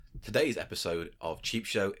Today's episode of Cheap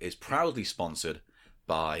Show is proudly sponsored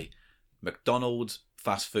by McDonald's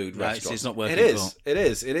fast food restaurant. It's not working. It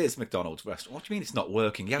is McDonald's restaurant. What do you mean it's not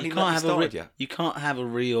working? You haven't even let me start yet. You can't have a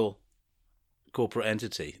real corporate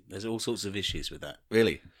entity. There's all sorts of issues with that.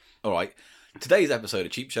 Really? All right. Today's episode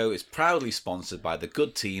of Cheap Show is proudly sponsored by the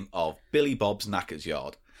good team of Billy Bob's Knackers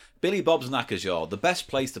Yard. Billy Bob's Knackers Yard, the best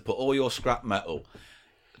place to put all your scrap metal.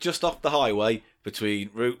 Just off the highway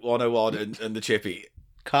between Route 101 and the Chippy.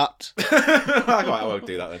 Cut. I won't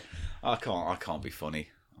do that then. I can't be funny.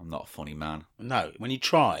 I'm not a funny man. No, when you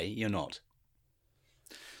try, you're not.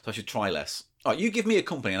 So I should try less. All right, you give me a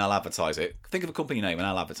company and I'll advertise it. Think of a company name and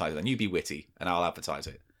I'll advertise it. And you be witty and I'll advertise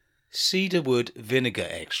it. Cedarwood Vinegar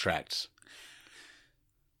Extracts.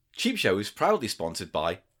 Cheap Show is proudly sponsored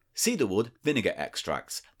by Cedarwood Vinegar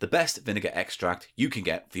Extracts, the best vinegar extract you can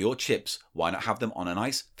get for your chips. Why not have them on a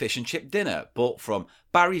nice fish and chip dinner bought from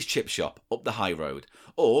Barry's Chip Shop up the high road?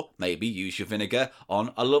 Or maybe use your vinegar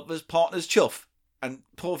on a lover's partner's chuff and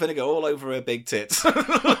pour vinegar all over her big tits. Is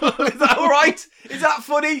that all right? Is that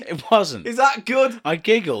funny? It wasn't. Is that good? I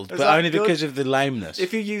giggled, but only because of the lameness.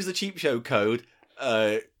 If you use the Cheap Show code,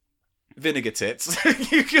 vinegar tits,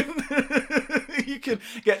 you can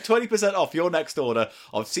get 20% off your next order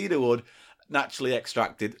of Cedarwood naturally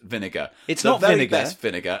extracted vinegar. It's the not very vinegar. best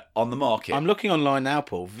vinegar on the market. I'm looking online now,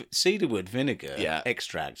 Paul. Cedarwood vinegar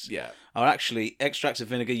extracts are actually extracts of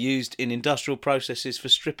vinegar used in industrial processes for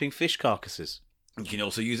stripping fish carcasses. You can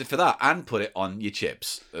also use it for that and put it on your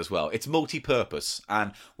chips as well. It's multi-purpose,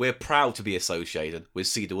 and we're proud to be associated with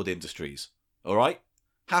Cedarwood Industries. All right?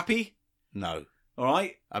 Happy? No. All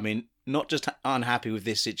right? I mean, not just unhappy with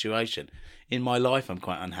this situation. In my life, I'm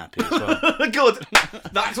quite unhappy as well. Good.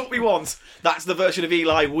 That's what we want. That's the version of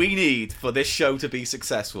Eli we need for this show to be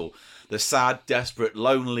successful. The sad, desperate,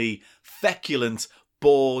 lonely, feculent,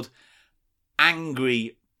 bored,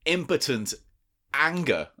 angry, impotent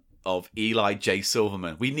anger of Eli J.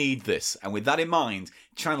 Silverman. We need this. And with that in mind,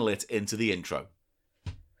 channel it into the intro.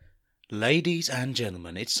 Ladies and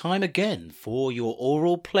gentlemen, it's time again for your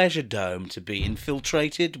oral pleasure dome to be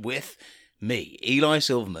infiltrated with me, Eli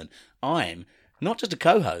Silverman. I'm not just a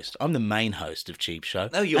co-host, I'm the main host of Cheap Show.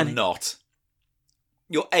 No, you're not.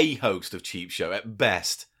 You're a host of Cheap Show at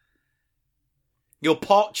best. You're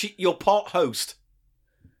part host.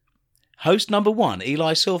 Host number one,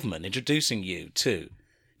 Eli Silverman, introducing you to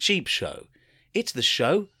Cheap Show. It's the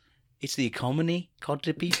show. It's the economy.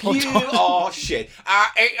 Shit.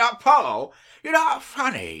 Paul, you're not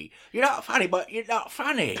funny. You're not funny, but you're not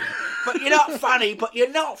funny. But you're not funny, but you're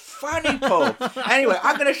not funny, Paul. Anyway,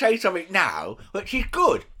 I'm going to say something now, which is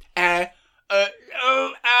good. A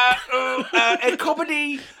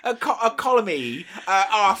comedy, a column.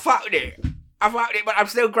 I fucked it. But I'm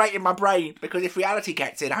still great in my brain, because if reality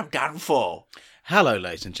gets in, I'm done for. Hello,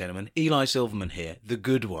 ladies and gentlemen. Eli Silverman here, the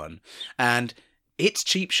good one. And it's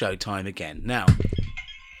Cheap Show time again. Now,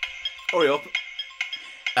 hurry up.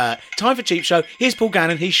 Time for Cheap Show. Here's Paul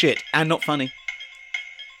Gannon. He's shit and not funny.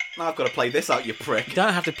 Now I've got to play this out, you prick. You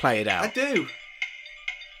don't have to play it out. I do.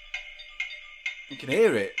 You can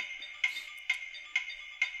hear it.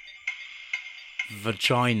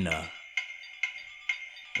 Vagina.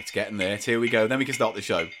 It's getting there. Here we go. Then we can start the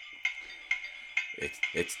show.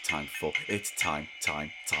 It's time for It's time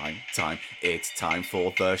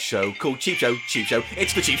for the show called Cheap Show. Cheap Show.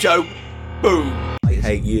 It's the Cheap Show. Boom. I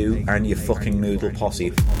hate you and your fucking noodle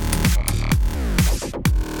posse.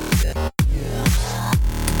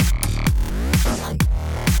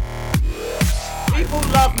 People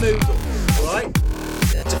love noodles, alright?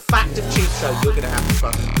 It's a fact of Cheap Show you're going to have to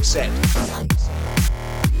fucking accept.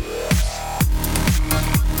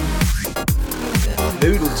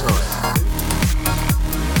 Noodle time.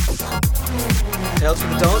 Tales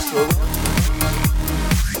from the dance floor.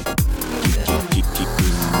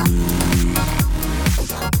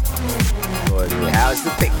 How's the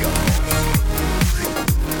pick going?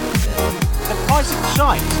 The price of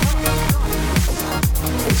shite.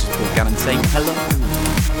 It's Paul Gannon saying hello.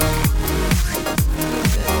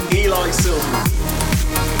 Eli Silverman.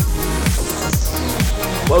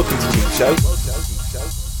 Welcome to Cheap Show.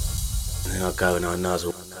 And then I go and I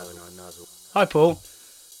nuzzle. Hi, Paul.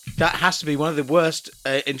 That has to be one of the worst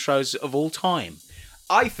intros of all time.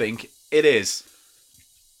 I think it is.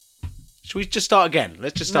 Should we just start again?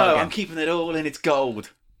 Let's just start again. I'm keeping it all in its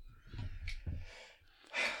gold.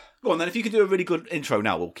 Go on then, if you can do a really good intro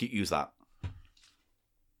now, we'll use that.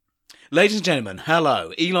 Ladies and gentlemen,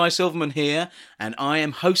 hello. Eli Silverman here, and I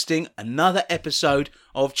am hosting another episode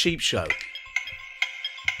of Cheap Show.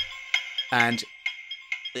 And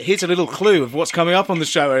Here's a little clue of what's coming up on the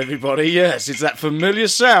show, everybody. Yes, it's that familiar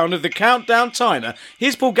sound of the countdown timer.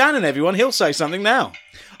 Here's Paul Gannon, everyone. He'll say something now.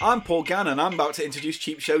 I'm Paul Gannon. I'm about to introduce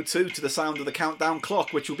Cheap Show 2 to the sound of the countdown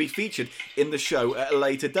clock, which will be featured in the show at a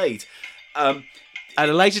later date. At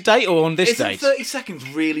a later date or on this date? Isn't 30 seconds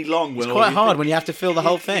really long? It's quite hard when you have to fill the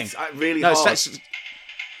whole thing. It's really hard.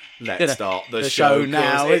 Let's start the show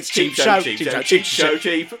now. It's Cheap Show, Cheap Show,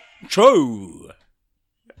 Cheap. True.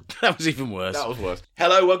 That was even worse. That was worse.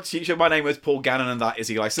 Hello, welcome to Cheap Show. My name is Paul Gannon and that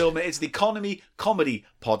is Eli Silverman. It's the economy comedy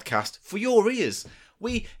podcast for your ears.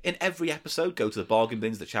 We, in every episode, go to the bargain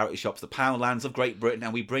bins, the charity shops, the Poundlands of Great Britain,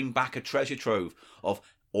 and we bring back a treasure trove of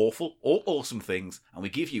awful or awesome things, and we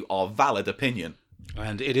give you our valid opinion.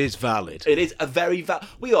 And it is valid. It is a very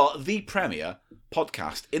We are the premier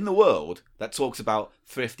podcast in the world that talks about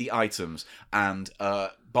thrifty items and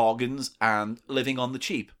bargains and living on the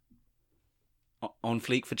cheap. On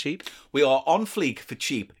fleek for cheap? We are on fleek for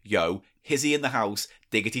cheap, yo. Hizzy in the house,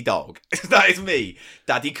 diggity dog. That is me,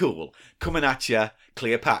 Daddy Cool, coming at ya,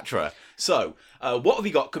 Cleopatra. So, what have we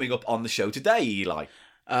got coming up on the show today, Eli?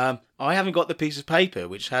 I haven't got the piece of paper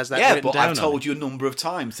which has that written down. Yeah, but I've told you a number of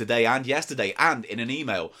times today and yesterday and in an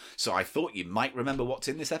email. So I thought you might remember what's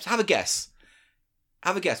in this episode. Have a guess.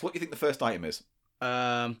 Have a guess. What do you think the first item is?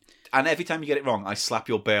 And every time you get it wrong, I slap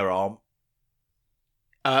your bare arm.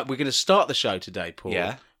 We're going to start the show today,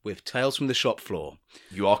 Paul, with Tales from the Shop Floor.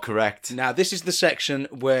 You are correct. Now, this is the section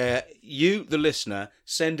where you, the listener,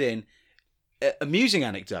 send in amusing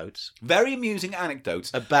anecdotes. Very amusing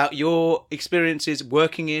anecdotes. About your experiences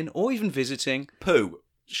working in or even visiting poo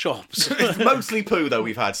shops. It's mostly poo, though,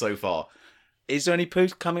 we've had so far. Is there any poo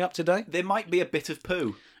coming up today? There might be a bit of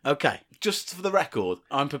poo. Okay. Just for the record.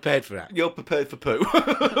 I'm prepared for that. You're prepared for poo.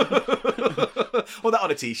 Well, that on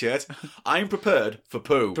a t-shirt. I'm prepared for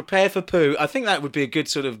poo. Prepared for poo. I think that would be a good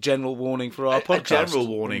sort of general warning for our podcast. A general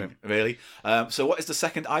warning, really. So what is the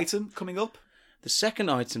second item coming up? The second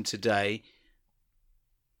item today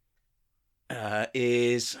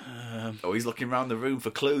is... he's looking around the room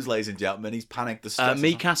for clues, ladies and gentlemen. He's panicked.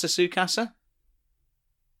 Me casa su casa?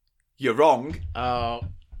 You're wrong.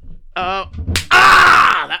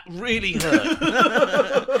 That really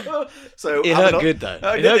hurt. So it hurt good though.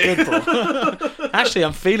 It hurt good, Paul. Actually,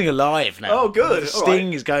 I'm feeling alive now. Oh, good. The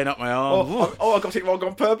sting is going up my arm. I got it wrong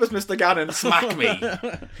on purpose, Mr. Gannon. Smack me.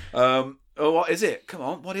 What is it? Come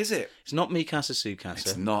on, what is it? It's not me casa su casa.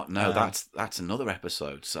 It's not. No, that's another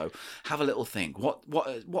episode. So have a little think.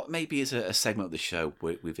 What maybe is a segment of the show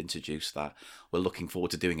we've introduced that we're looking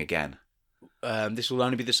forward to doing again? This will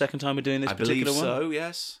only be the second time we're doing this. I particular believe one. So.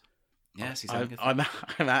 Yes. Yes, he's I'm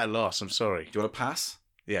at a loss. I'm sorry. Do you want to pass?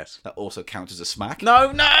 Yes. That also counts as a smack.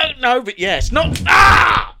 No, but yes. Not.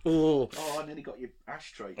 Oh, I nearly got your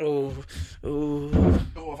ashtray. Oh,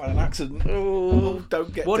 I've had an accident.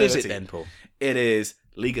 Don't get What dirty. is it then, Paul? It is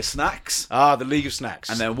League of Snacks. The League of Snacks.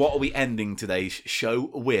 And then what are we ending today's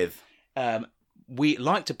show with? We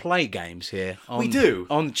like to play games here. We do.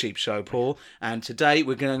 On the Cheap Show, Paul. And today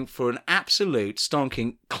we're going for an absolute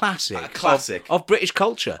stonking classic. Of British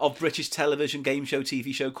culture. Of British television, game show,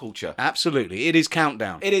 TV show culture. Absolutely. It is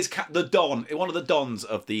Countdown. It is the Don. One of the Dons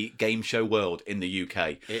of the game show world in the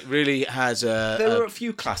UK. It really has a... There are a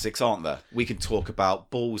few classics, aren't there? We can talk about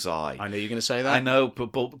Bullseye. I know you're going to say that. I know,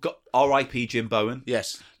 but got R.I.P. Jim Bowen.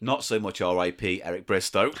 Yes. Not so much R.I.P. Eric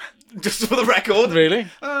Bristow. Just for the record. Really?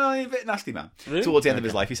 A bit nasty man. Really? Towards the end of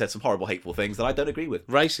his life, he said some horrible, hateful things that I don't agree with.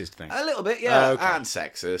 Racist things? A little bit, yeah. Okay. And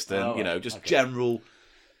sexist and, just general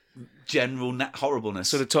horribleness.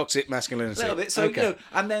 Sort of toxic masculinity. A little bit. So, okay.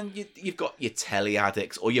 and then you've got your telly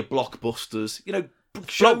addicts or your blockbusters,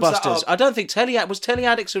 Blockbusters. I don't think Telly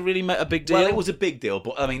Addicts are really a big deal. Well, it was a big deal,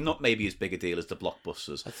 but I mean, not maybe as big a deal as the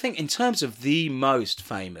blockbusters. I think in terms of the most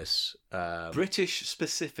famous... British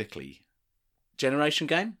specifically. Generation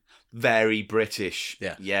Game? Very British.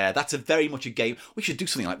 Yeah, that's very much a game. We should do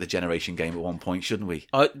something like the Generation Game at one point, shouldn't we?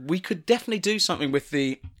 We could definitely do something with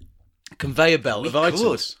the conveyor belt of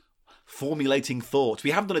items. Formulating thoughts.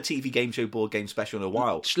 We haven't done a TV game show board game special in a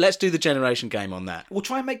while. Let's do the Generation Game on that. We'll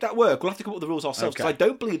try and make that work. We'll have to come up with the rules ourselves, because I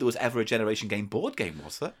don't believe there was ever a Generation Game board game,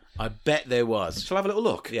 was there? I bet there was. Shall I have a little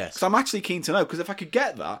look? Yes. Because I'm actually keen to know, because if I could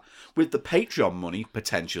get that with the Patreon money,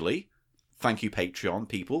 potentially... Thank you, Patreon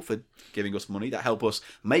people, for giving us money that help us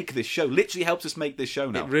make this show. Literally helps us make this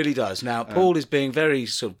show now. It really does. Now, Paul is being very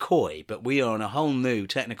sort of coy, but we are on a whole new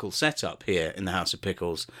technical setup here in the House of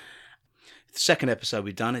Pickles. The second episode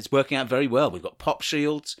we've done, it's working out very well. We've got pop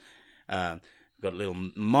shields. We've got a little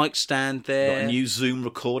mic stand there. We've got a new Zoom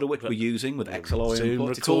recorder, which we're using with XLR Zoom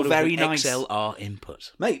input. It's all very nice. XLR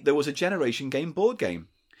input. Mate, there was a Generation Game board game.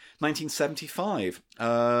 1975.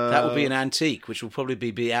 That will be an antique, which will probably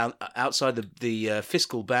be outside the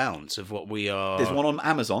fiscal bounds of what we are. There's one on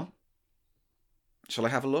Amazon. Shall I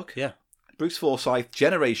have a look? Yeah. Bruce Forsyth,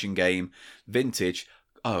 Generation Game, Vintage.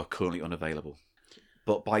 Oh, currently unavailable.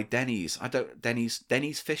 But by Denny's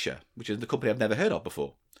Fisher, which is the company I've never heard of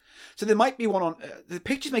before. So there might be one on. The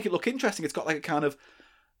pictures make it look interesting. It's got like a kind of,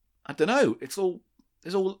 I don't know. It's all.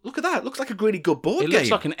 Look at that. It looks like a really good board game. It looks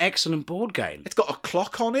like an excellent board game. It's got a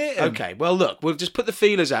clock on it. Okay, well, look, we'll just put the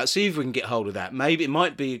feelers out, see if we can get hold of that. Maybe it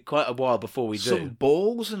might be quite a while before we do. Some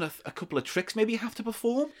balls and a couple of tricks maybe you have to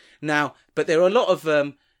perform. Now, but there are a lot of.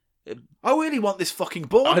 I really want this fucking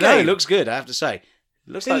board game. I know, it looks good, I have to say.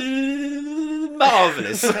 It looks like.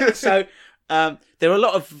 Marvellous. So, there are a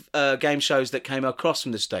lot of game shows that came across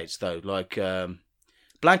from the States, though, like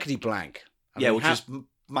Blankety Blank. Which is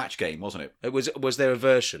Match Game, wasn't it? Was there a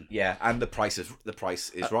version? Yeah, and the price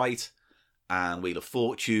is right, and Wheel of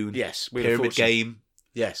Fortune. Yes, Pyramid Game.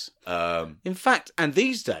 Yes. In fact, and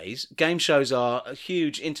these days, game shows are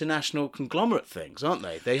huge international conglomerate things, aren't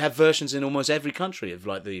they? They have versions in almost every country of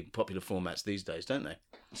like the popular formats these days, don't they?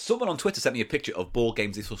 Someone on Twitter sent me a picture of board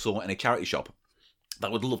games they saw in a charity shop that I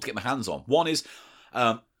would love to get my hands on. One is,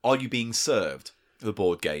 Are You Being Served? The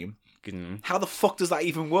board game. How the fuck does that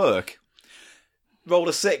even work? Roll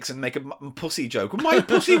a 6 and make a pussy joke. My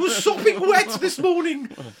pussy was sopping wet this morning.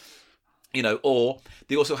 Or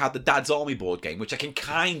they also had the Dad's Army board game, which I can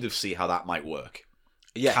kind of see how that might work.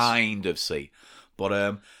 Yes. Kind of see.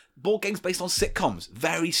 But board games based on sitcoms,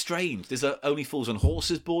 very strange. There's a Only Fools and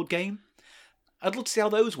Horses board game. I'd love to see how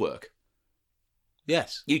those work.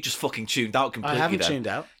 Yes. You just fucking tuned out completely. I haven't then. tuned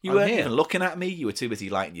out. You weren't even looking at me. You were too busy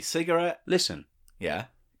lighting your cigarette. Listen. Yeah.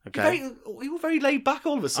 Okay. You were very laid back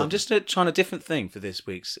all of a sudden. I'm just trying a different thing for this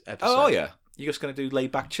week's episode. Oh, yeah. You're just going to do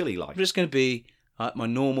laid back chilly like. I'm just going to be my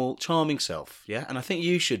normal, charming self, yeah? And I think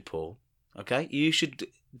you should, Paul, okay? You should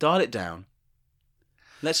dial it down.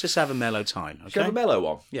 Let's just have a mellow time, okay? Should we have a mellow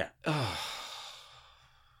one? Yeah.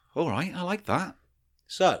 All right, I like that.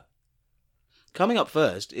 So, coming up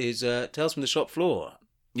first is Tales from the Shop Floor.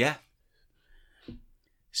 Yeah.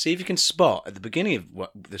 See if you can spot at the beginning of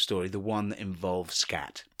the story the one that involves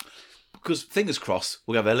scat. Because, fingers crossed,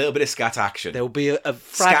 we'll have a little bit of scat action. There will be a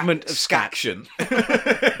fragment of scat. Action.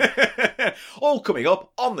 All coming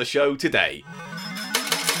up on the show today.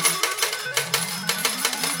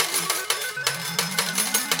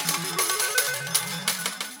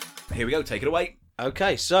 Here we go, take it away.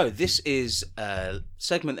 Okay, so this is a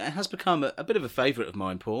segment that has become a bit of a favourite of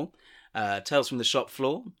mine, Paul. Tales from the Shop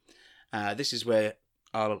Floor. This is where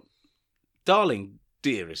our darling,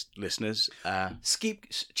 dearest listeners...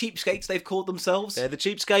 cheapskates, they've called themselves. They're the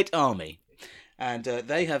Cheapskate Army. And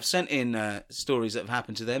they have sent in stories that have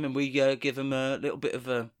happened to them, and we give them a little bit of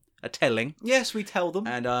a telling. Yes, we tell them.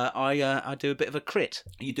 And I do a bit of a crit.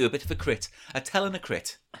 You do a bit of a crit. A tell and a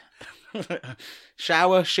crit.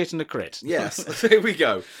 Shower, shit and a crit. Yes, here we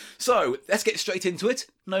go. So, let's get straight into it.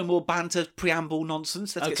 No more banter, preamble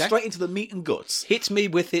nonsense. Let's get straight into the meat and guts. Hit me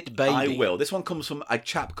with it, baby. I will. This one comes from a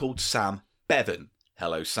chap called Sam Bevan.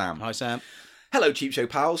 Hello, Sam. Hi, Sam. Hello, Cheap Show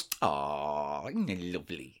pals. Aw,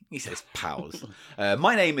 lovely. He says pals.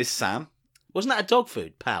 My name is Sam. Wasn't that a dog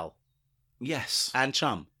food, pal? Yes. And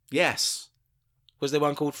chum? Yes. Was there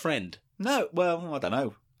one called friend? No, well, I don't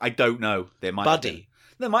know. I don't know. There might Buddy. Have been.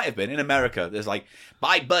 There might have been. In America, there's like,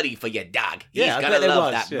 buy Buddy for your dog. Yeah, He's I going to bet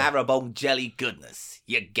love there was, that yeah. marrowbone jelly goodness.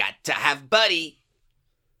 You got to have Buddy.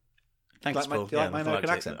 Thanks, Do you Paul. like my I American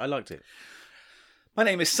liked accent? I liked it. My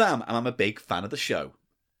name is Sam, and I'm a big fan of the show.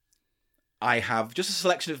 I have just a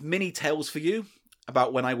selection of mini tales for you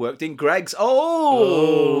about when I worked in Greggs.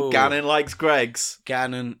 Oh! Gannon likes Greggs.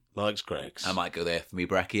 Gannon likes Greggs. I might go there for me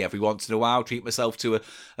brekkie every once in a while, treat myself to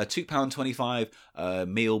a £2.25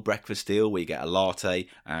 meal breakfast deal where you get a latte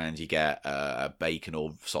and you get a bacon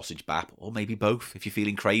or sausage bap, or maybe both if you're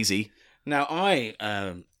feeling crazy. Now, I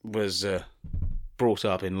was brought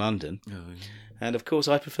up in London, and of course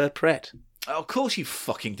I prefer Pret. Oh, of course you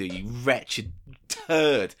fucking do, you wretched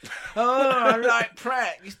turd. Oh, I like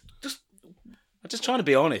Pret. I'm just trying to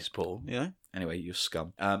be honest, Paul, you know? Anyway, you're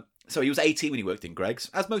scum. So he was 18 when he worked in Greggs.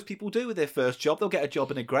 As most people do with their first job, they'll get a job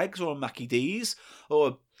in a Greggs or a Mackie D's or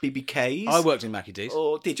a BBK's. I worked in Mackie D's.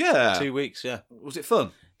 Or did you? 2 weeks, yeah. Was it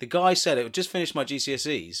fun? The guy said it would just finished my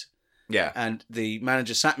GCSEs. Yeah. And the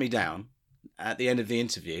manager sat me down at the end of the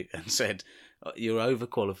interview and said, "You're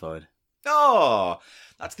overqualified." Oh,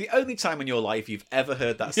 that's the only time in your life you've ever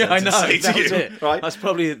heard that Yeah, I sentence know. say That to was you. it. Right? That's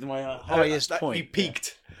probably my highest point. You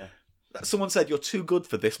peaked. Yeah. Someone said you're too good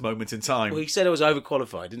for this moment in time. Well, he said I was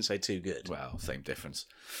overqualified. Didn't say too good. Well, same difference.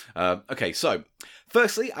 Okay, so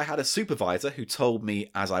firstly, I had a supervisor who told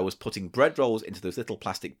me as I was putting bread rolls into those little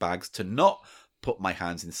plastic bags to not put my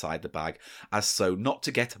hands inside the bag, as so not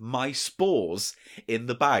to get my spores in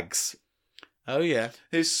the bags. Oh, yeah.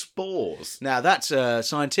 His spores. Now, that's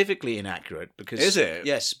scientifically inaccurate because... Is it?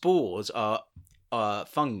 Yeah, spores are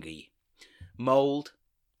fungi. Mould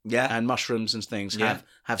Yeah. and mushrooms and things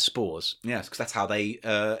have spores. Yes, because that's how they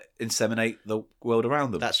inseminate the world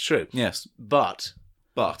around them. That's true. Yes. But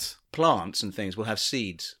But. plants and things will have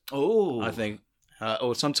seeds, Oh. I think,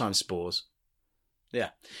 or sometimes spores. Yeah.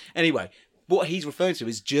 Anyway, what he's referring to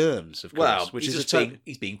is germs, of course, Well, which he's is just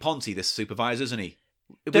he's being Ponty, this supervisor, isn't he?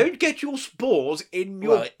 But- Don't get your spores in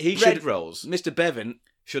your he bread should- rolls. Mr. Bevan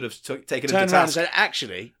Should have taken him turned to around and task. said,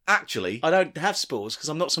 actually, Actually. I don't have spores because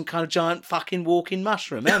I'm not some kind of giant fucking walking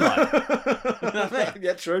mushroom, am I?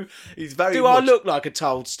 Yeah, true. He's very Do much... I look like a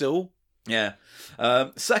toadstool? Yeah.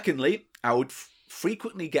 Secondly, I would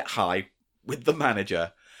frequently get high with the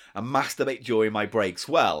manager and masturbate during my breaks.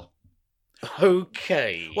 Well,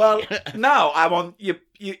 now I'm on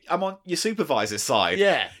your supervisor's side.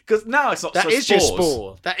 Yeah. Because now it's not That so is spores. your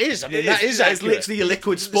spore. That is. I mean, That is accurate. literally a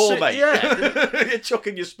liquid spore, mate. Yeah. You're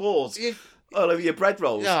chucking your spores all over your bread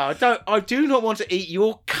rolls. No, I do not want to eat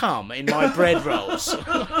your cum in my bread rolls.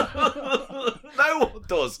 No one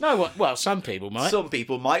does. No, well, some people might. Some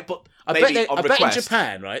people might, but I maybe bet, on I bet request. in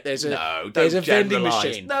Japan, right? There's a No, there's don't a vending generalise.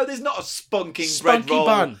 machine. No, there's not a spunking Spunky bread roll.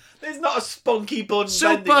 bun. There's not a spunky bun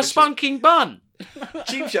vending Super machine. spunking bun.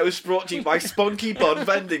 Cheap Show is brought to you by Spunky Bun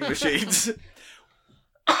vending machines.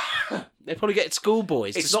 They probably get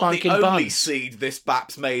schoolboys It's to not spunk the in only buns. seed this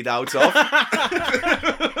BAP's made out of.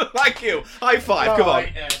 Thank you. High five. Come on.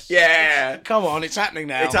 Right, yes. Yeah. Come on, it's happening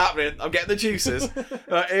now. It's happening. I'm getting the juices.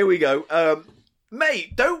 Here we go.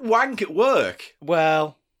 Mate, don't wank at work.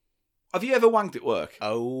 Well, Have you ever wanked at work?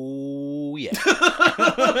 oh yeah,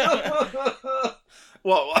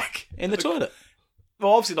 What, like? in the toilet.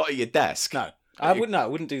 Well, obviously not at your desk. No, I wouldn't. No, I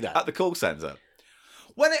wouldn't do that. At the call centre.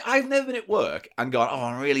 I've never been at work and gone, oh,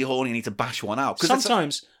 I'm really horny, I need to bash one out. 'Cause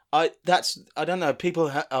Sometimes I don't know.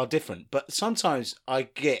 People are different, but sometimes I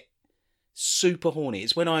get super horny.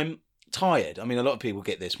 It's when I'm tired. I mean, a lot of people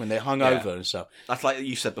get this when they're hungover and stuff. that's like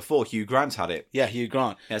you said before. Hugh Grant had it. Yeah, Hugh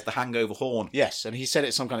Grant. He has the hangover horn. Yes, and he said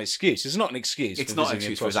it's some kind of excuse. It's not an excuse. It's for not an visiting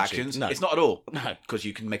a excuse for his prostitute. actions. No, It's not at all. No. Because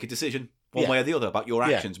you can make a decision one Yeah. way or the other about your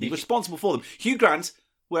Yeah. actions. Be responsible for them. Hugh Grant,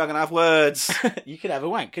 we're going to have words. You could have a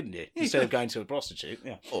wank, couldn't you? Instead of going to a prostitute.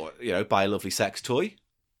 Yeah. Or, buy a lovely sex toy.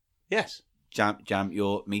 Yes. Jam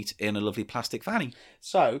your meat in a lovely plastic fanny.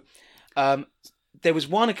 So, there was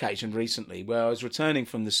one occasion recently where I was returning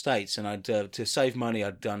from the States, and I'd to save money,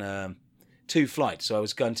 I'd done 2 flights. So I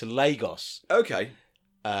was going to Lagos, Okay.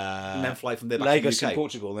 And then fly from there back Lagos to the UK. in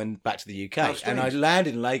Portugal, then back to the UK. How strange. And I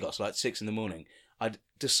landed in Lagos like 6 a.m. I'd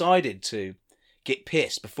decided to get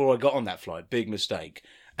pissed before I got on that flight. Big mistake.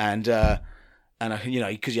 And I,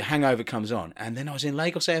 because your hangover comes on. And then I was in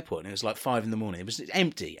Lagos airport and it was like 5 a.m. It was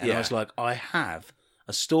empty. And I was like, I have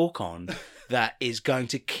a stalk on that is going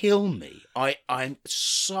to kill me. I'm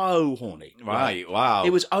so horny. Right, wow. It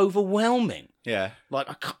was overwhelming. Yeah. Like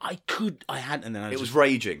I had, and then It was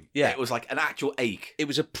raging. Yeah. It was like an actual ache. it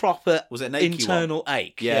was a proper Was it an achy internal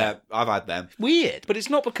ache. Yeah, I've had them. Weird, but it's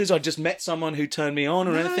not because I just met someone who turned me on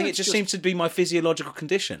or No, anything. It it's just just- seems to be my physiological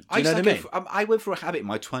condition. Do you know what I mean? I went through a habit in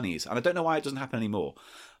my 20s, and I don't know why it doesn't happen anymore.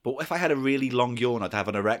 But if I had a really long yawn, I'd have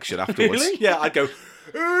an erection afterwards. Really? Yeah, I'd go.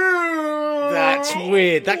 That's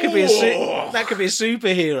weird. That could be that could be a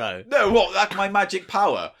superhero. No, what? That's my magic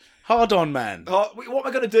power. Hard on, man. What am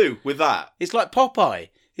I going to do with that? It's like Popeye.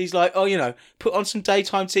 He's like, put on some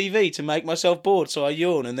daytime TV to make myself bored, so I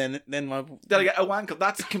yawn, and then my Did I get a wanker?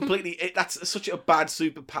 That's completely. That's such a bad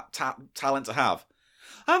talent to have.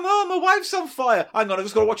 My wife's on fire. Hang on, I've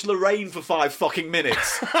just got to watch Lorraine for 5 fucking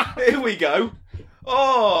minutes. Here we go.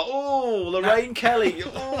 Oh, Lorraine Kelly.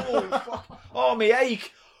 Oh, fuck. Oh, me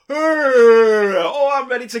ache. Oh, I'm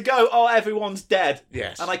ready to go. Oh, everyone's dead.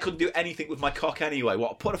 Yes. And I couldn't do anything with my cock anyway.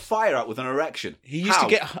 What? Put a fire out with an erection. he used How? to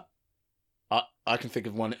get. I can think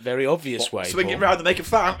of one very obvious way. Swing it Paul. round and make a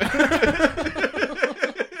fan.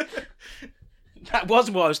 That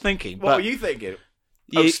wasn't what I was thinking. What were you thinking?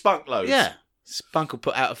 You- Oh, spunk loads. Yeah, Spunk will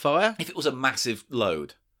put out a fire. If it was a massive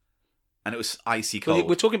load and it was icy Well, cold.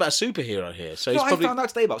 we're talking about a superhero here, so No, he's probably. I found out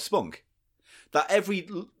today about spunk. That every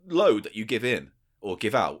load that you give in or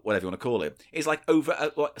give out, whatever you want to call it, is like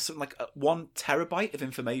over something like 1 terabyte of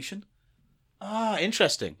information.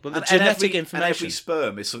 Interesting. But the And genetic every information.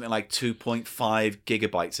 sperm is something like 2.5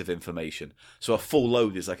 gigabytes of information. So a full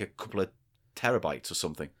load is like a couple of terabytes or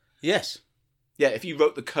something. Yes. Yeah, if you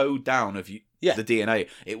wrote the code down of the Yeah. DNA,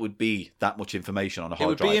 it would be that much information on a It hard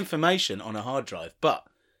would drive. be information on a hard drive, but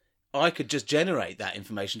I could just generate that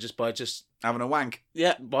information just by Having a wank.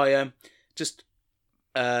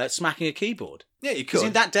 smacking a keyboard. Yeah, you Because could.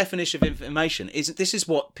 in that definition of information, this is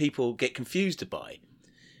what people get confused by.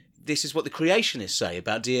 This is what the creationists say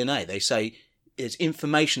about DNA. They say it's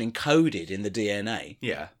information encoded in the DNA,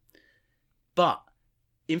 Yeah. but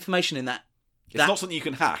information in that It's not something you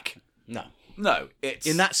can hack. no. No, it's...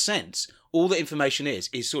 In that sense, all the information is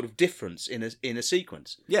sort of difference in a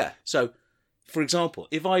sequence. Yeah. So, for example,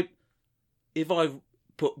 if I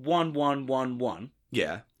put 1111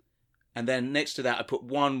 Yeah. and then next to that I put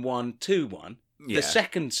 1121, Yeah. the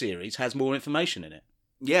second series has more information in it,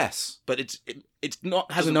 Yes. but it's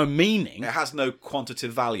not has no meaning. It has no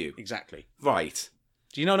quantitative value. Exactly. Right.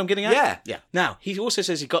 Do you know what I'm getting at? Yeah. Yeah. Now, he also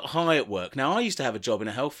says he got high at work. Now, I used to have a job in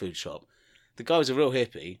a health food shop. The guy was a real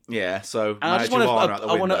hippie. Yeah, so And I just want marijuana out the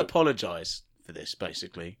to window. apologise for this,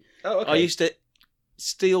 basically. Oh, okay. I used to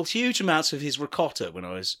steal huge amounts of his ricotta when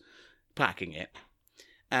I was packing it.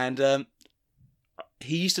 And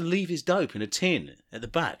he used to leave his dope in a tin at the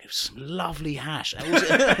back. It was some lovely hash.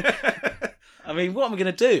 I mean, what am I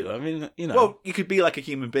going to do? I mean, you know. Well, you could be like a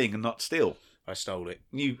human being and not steal. I stole it.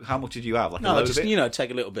 How much did you have? Like a No, load just, of it?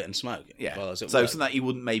 take a little bit and smoke it. Yeah. while I was at So work. something that you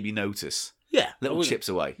wouldn't maybe notice. Yeah. I Little wouldn't- chips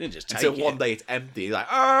away. Didn't just Until take one it. day it's empty. You're like,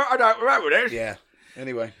 oh, I don't remember this. Yeah.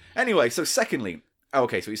 Anyway. Anyway, so secondly,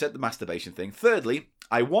 okay, so you said the masturbation thing. Thirdly,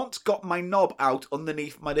 I once got my knob out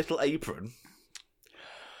underneath my little apron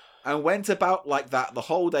and went about like that the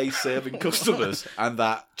whole day serving customers, and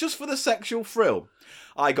that just for the sexual thrill.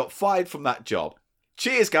 I got fired from that job.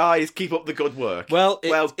 Cheers, guys. Keep up the good work. Well,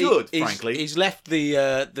 good, he's- frankly. He's left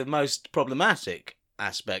the most problematic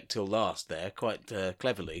aspect till last there, quite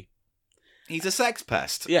cleverly. He's a sex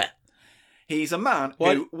pest. Yeah. He's a man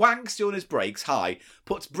What? who wanks during his breaks high,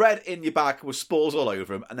 puts bread in your back with spores all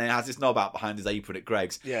over him, and then has his knob out behind his apron at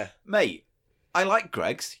Greg's. Yeah. Mate, I like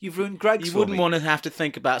Greg's. You've ruined Greg's You for wouldn't me. want to have to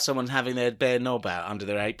think about someone having their bare knob out under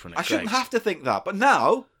their apron. At I shouldn't Greg's. have to think that, but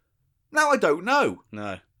now I don't know.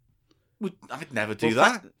 No. I'd never do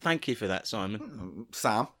Well, that. Thank you for that, Simon.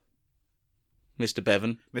 Sam, Mr.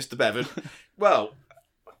 Bevan. Mr. Bevan. Well,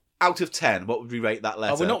 out of 10, what would we rate that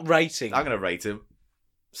letter? Oh, we're not rating. I'm going to rate him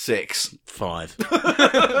 6. 5.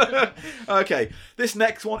 Okay, this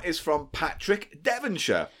next one is from Patrick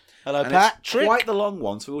Devonshire. Hello, And Patrick. It's quite the long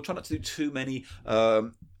one, so we'll try not to do too many.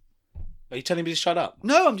 Are you telling me to shut up?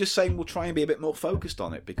 No, I'm just saying we'll try and be a bit more focused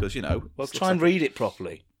on it because, Well, it's try and read it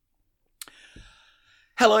properly.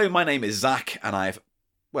 Hello, my name is Zach, and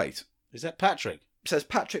Wait, Is that Patrick? it says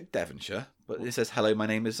Patrick Devonshire, but it says hello, my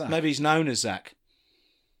name is Zach. Maybe he's known as Zach.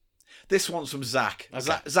 This one's from Zach.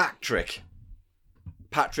 Okay. Zach Trick.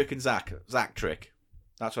 Patrick and Zach. Zach Trick.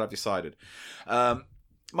 That's what I've decided.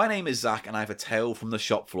 My name is Zach, and I have a tale from the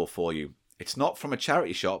shop floor for you. It's not from a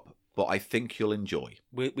charity shop, but I think you'll enjoy.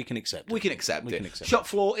 We can accept it. We can accept We it. can accept Shop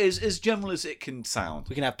floor is as general as it can sound.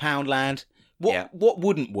 We can have Poundland. Yeah. What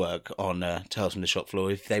wouldn't work on Tales from the Shop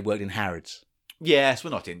Floor if they worked in Harrods? Yes, we're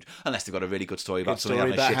not in, unless they've got a really good story about Good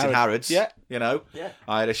somebody story having a about shit in Harrods. Harrods. Yeah. You know? Yeah.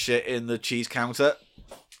 I had a shit in the cheese counter.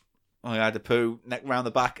 I had a poo neck round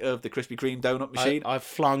the back of the Krispy Kreme donut machine. I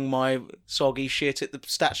flung my soggy shit at the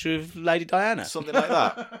statue of Lady Diana. Something like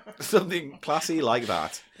that. Something classy like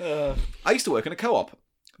that. I used to work in a co-op.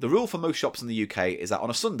 The rule for most shops in the UK is that on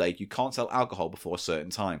a Sunday you can't sell alcohol before a certain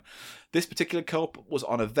time. This particular co-op was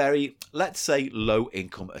on a very, let's say,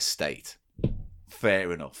 low-income estate.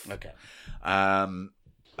 Fair enough. Okay.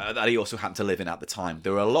 That he also happened to live in at the time.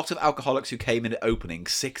 There were a lot of alcoholics who came in at opening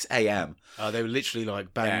 6 a.m. Oh, they were literally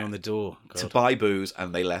like banging Yeah. on the door. to God. buy booze,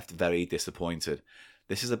 and they left very disappointed.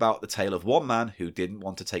 This is about the tale of one man who didn't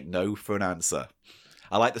want to take no for an answer.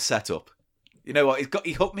 I like the setup. You know what?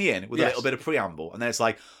 He hooked me in with a Yes. little bit of preamble, and then it's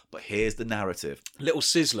like, but here's the narrative. Little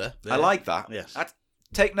sizzler. I like that. Yes.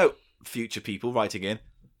 Take note, future people writing in.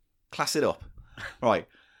 Class it up. Right.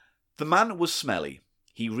 The man was smelly.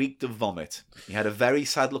 He reeked of vomit. He had a very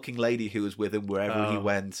sad-looking lady who was with him wherever he Oh.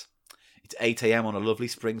 went. It's 8 a.m. on a lovely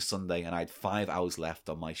spring Sunday, and I had 5 hours left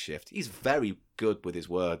on my shift. He's very good with his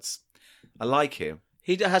words. I like him.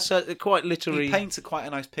 He has a quite literary. He paints quite a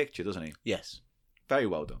nice picture, doesn't he? Yes. Very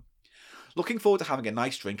well done. Looking forward to having a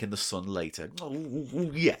nice drink in the sun later.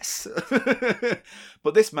 Oh, yes.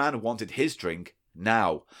 But this man wanted his drink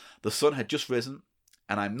now. The sun had just risen,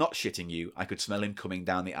 and I'm not shitting you, I could smell him coming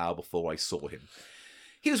down the aisle before I saw him.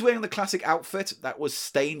 He was wearing the classic outfit that was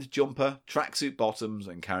stained jumper, tracksuit bottoms,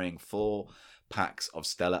 and carrying 4 packs of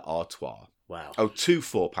Stella Artois. Wow. Oh, 2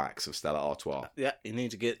 4-packs of Stella Artois. Yeah, you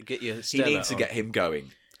need to get your. He Stella needs to on. get him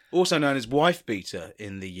going. Also known as wife beater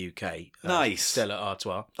in the UK. Nice. Stella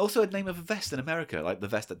Artois Also a name of a vest in America, like the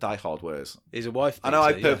vest that Die Hard wears. is a wife beater. I know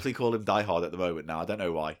I purposely call him Die Hard at the moment now. I don't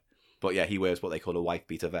know why. But yeah, he wears what they call a wife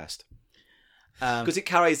beater vest. Because it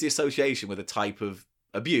carries the association with a type of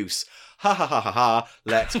abuse. Ha ha ha ha ha.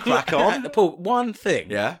 Let's crack on. Paul, one thing.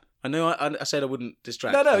 Yeah. I know I said I wouldn't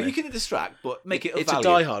distract. No, you. you can distract, but make it of It's value.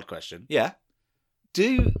 a Die Hard question. Yeah.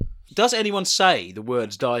 Does anyone say the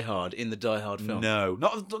words Die Hard in the Die Hard film? No,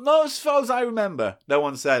 not as far as I remember. No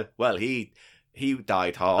one said, "Well, he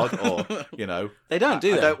died hard," or They don't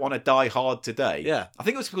do I that. don't want to die hard today. Yeah. I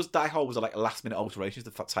think it was because Die Hard was like a last minute alteration to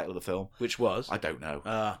the title of the film. Which was? I don't know,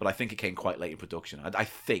 but I think it came quite late in production. I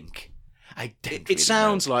think. I didn't. It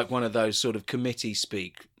sounds like one of those sort of committee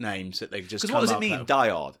speak names that they just. Because what does it mean? Die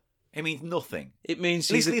hard. It means nothing. It means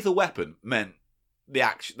At least Lethal Weapon meant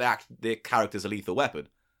the character's a lethal weapon.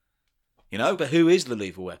 You know? But who is the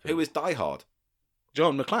lethal weapon? Who is Die Hard?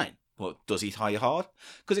 John McClane. Well, does he die hard?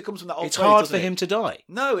 Because it comes from that old It's phrase, hard doesn't for it? him to die.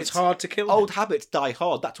 No, It's hard to kill Old him. habits die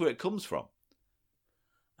hard. That's where it comes from.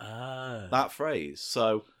 Ah. That phrase.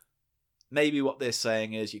 So maybe what they're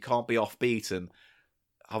saying is you can't be offbeat and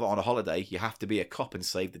have it on a holiday. You have to be a cop and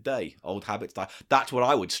save the day. Old habits die. That's what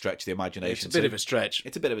I would stretch the imagination. It's a bit of a stretch.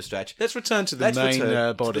 It's a bit of a stretch. Let's return to the Let's main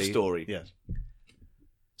return body. to the story. Yes.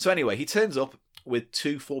 So anyway, he turns up with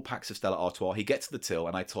 2 4-packs of Stella Artois. He gets to the till,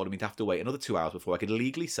 and I told him he'd have to wait another 2 hours before I could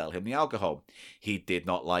legally sell him the alcohol. He did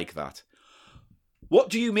not like that. "What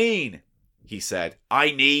do you mean?" he said. "I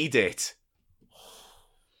need it."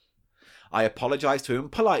 I apologised to him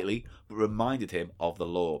politely, but reminded him of the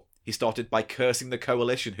law. He started by cursing the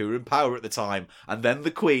coalition who were in power at the time, and then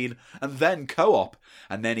the Queen, and then Co-op,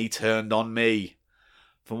 and then he turned on me.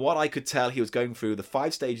 From what I could tell, he was going through the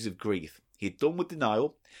 5 stages of grief. He had done with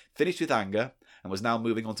denial, finished with anger, and was now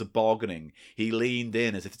moving on to bargaining. He leaned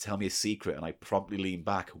in as if to tell me a secret, and I promptly leaned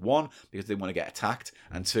back. 1, because I didn't want to get attacked,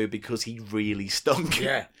 and 2, because he really stunk.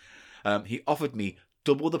 Yeah. He offered me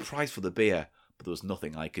double the price for the beer, but there was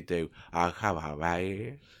nothing I could do. I'll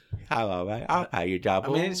pay you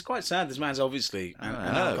double. I mean, it's quite sad. This man's obviously an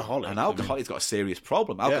alcoholic. An alcoholic. He's got a serious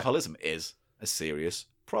problem. Alcoholism is a serious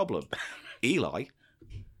problem. Eli,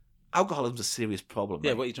 alcoholism's a serious problem.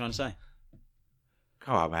 Yeah, mate. what are you trying to say?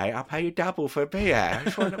 Come on, mate. I'll pay you double for a beer. I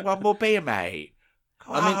just want one more beer, mate.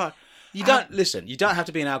 Come on. I mean, you don't listen. You don't have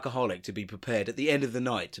to be an alcoholic to be prepared at the end of the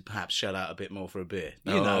night to perhaps shell out a bit more for a beer.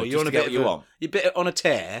 You No, know, just you're on to a get bit what you want. You're a bit on a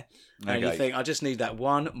tear, and you Okay. think, I just need that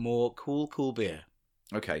one more cool beer.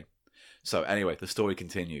 Okay. So anyway, the story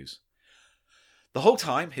continues. The whole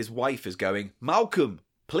time, his wife is going, "Malcolm,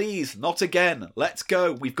 please, not again. Let's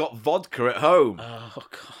go. We've got vodka at home." Oh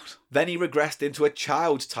God! Then he regressed into a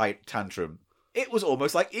child's tantrum. It was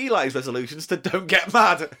almost like Eli's resolutions to don't get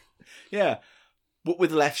mad. Yeah. But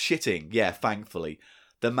with less shitting. Yeah, thankfully.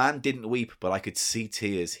 The man didn't weep, but I could see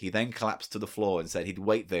tears. He then collapsed to the floor and said he'd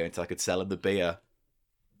wait there until I could sell him the beer.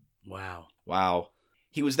 Wow. Wow.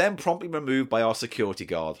 He was then promptly removed by our security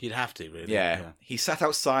guard. You'd have to, really. Yeah. He sat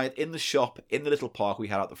outside in the shop, in the little park we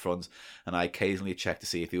had out the front, and I occasionally checked to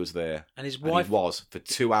see if he was there. And his And wife he was, for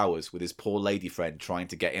 2 hours, with his poor lady friend trying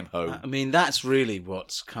to get him home. I mean, that's really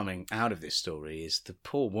what's coming out of this story: is the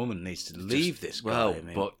poor woman needs to leave this guy. Well, I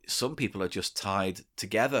mean, but some people are just tied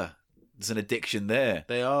together. There's an addiction there.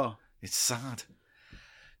 they are. It's sad.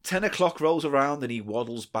 10 o'clock rolls around and he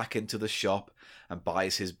waddles back into the shop and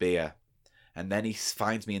buys his beer. And then he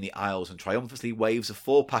finds me in the aisles and triumphantly waves a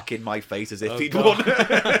 4-pack in my face as if he'd God.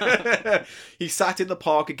 won. He sat in the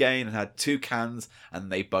park again and had 2 cans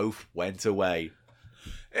and they both went away.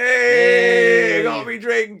 Hey, got me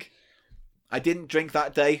drink. I didn't drink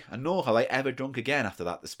that day, and nor have I ever drunk again after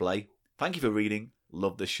that display. Thank you for reading.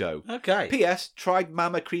 Love the show. Okay. P.S. Tried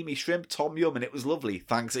Mama Creamy Shrimp Tom Yum and it was lovely.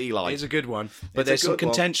 Thanks, Eli. It's a good one. But It's a there's some good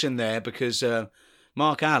one. contention there because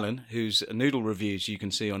Mark Allen, whose noodle reviews you can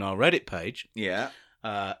see on our Reddit page, Yeah.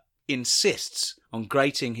 insists on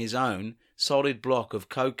grating his own solid block of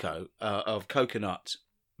coconut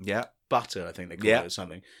Yeah. butter, I think they call Yeah. it or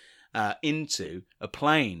something, into a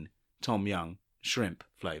plain Tom Yum shrimp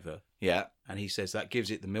flavour. Yeah. And he says that gives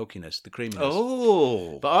it the milkiness, the creaminess.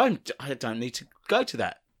 Oh. But I don't need to go to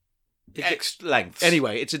that. X lengths.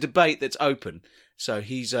 Anyway, it's a debate that's open. So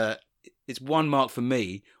it's 1 mark for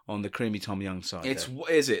me on the creamy Tom Yum side. It's there.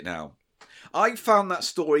 what is it now? I found that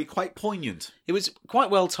story quite poignant. It was quite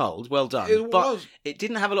well told, well done. It but was. it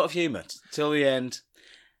didn't have a lot of humour till the end.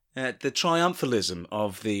 The triumphalism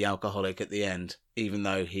of the alcoholic at the end, even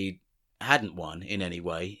though he hadn't won in any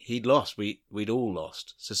way, he'd lost. We'd all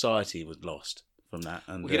lost. Society was lost from that.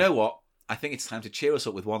 And Well, you know what? I think it's time to cheer us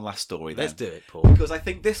up with one last story then. Let's do it, Paul. Because I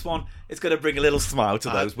think this one is going to bring a little smile to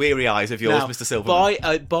those weary eyes of yours, Now, Mr.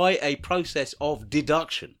 Silverman. by a process of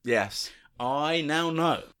deduction, Yes. I now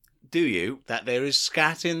know Do you? that there is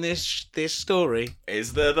scat in this story.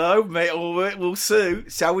 Is there though, mate? We'll see.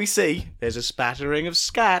 Shall we see? There's a spattering of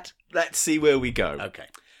scat. Let's see where we go. Okay.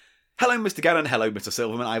 Hello, Mr. Gannon. Hello, Mr.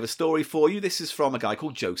 Silverman. I have a story for you. This is from a guy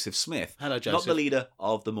called Joseph Smith. Hello, Not Joseph. the leader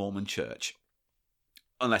of the Mormon Church.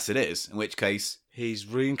 Unless it is, in which case... He's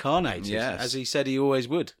reincarnated, Yes. as he said he always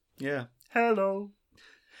would. Yeah. Hello.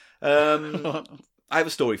 I have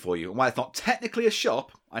a story for you. And while it's not technically a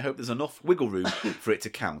shop, I hope there's enough wiggle room for it to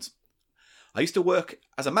count. I used to work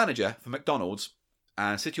as a manager for McDonald's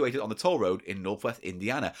and situated on the toll road in northwest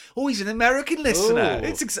Indiana. Oh, he's an American listener. Oh.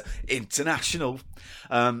 It's international.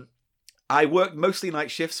 I worked mostly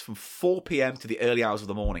night shifts from 4 p.m. to the early hours of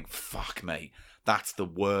the morning. Fuck me. That's the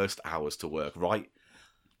worst hours to work, right?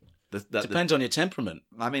 Depends on your temperament.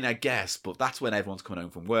 I mean, I guess, but that's when everyone's coming home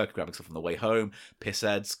from work, grabbing stuff on the way home,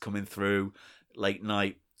 pissheads coming through, late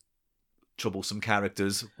night, troublesome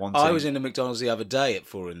characters. I was in the McDonald's the other day at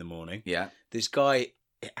 4 a.m. Yeah. This guy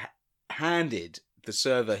handed the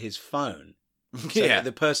server his phone. So Yeah. that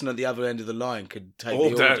the person at the other end of the line could take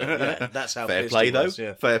Order. the order. Yeah, that's how Fair pissed play, he though. was,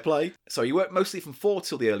 yeah. Fair play. So you work mostly from 4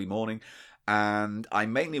 till the early morning, and I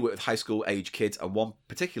mainly work with high school age kids and one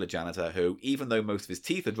particular janitor who, even though most of his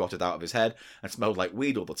teeth had rotted out of his head and smelled like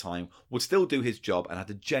weed all the time, would still do his job and had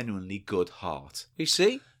a genuinely good heart. You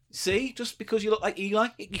see? See, just because you look like Eli,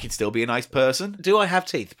 you can still be a nice person. Do I have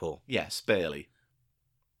teeth, Paul? Yes, barely.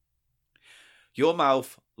 Your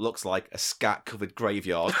mouth looks like a scat-covered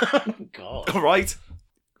graveyard. God. All right.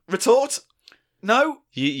 Retort? No?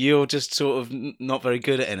 You're just sort of not very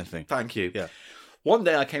good at anything. Thank you. Yeah. One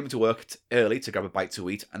day I came into work early to grab a bite to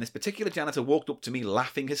eat, and this particular janitor walked up to me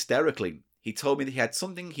laughing hysterically. He told me that he had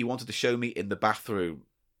something he wanted to show me in the bathroom.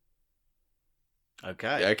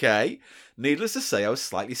 Okay. Needless to say, I was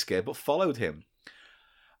slightly scared but followed him.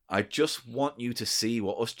 I just want you to see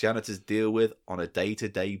what us janitors deal with on a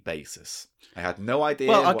day-to-day basis. I had no idea.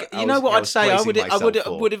 Well, I'd say? I would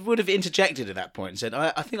have. have interjected at that point and said,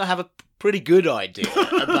 I think I have a pretty good idea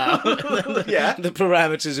about Yeah. the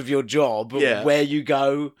parameters of your job, Yeah. where you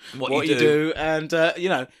go, What you you do, and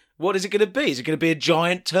what is it going to be? Is it going to be a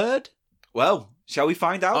giant turd? Well, shall we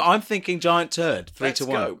find out? I'm thinking giant turd, 3 Let's to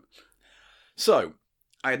 1. go. So,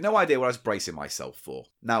 I had no idea what I was bracing myself for.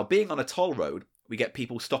 Now, being on a toll road, we get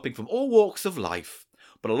people stopping from all walks of life,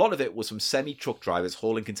 but a lot of it was from semi-truck drivers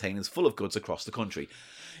hauling containers full of goods across the country.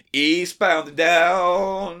 Eastbound and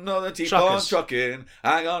down on the T-Pon Truckers. trucking.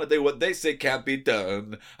 I gotta do what they say can't be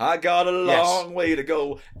done. I got a long way to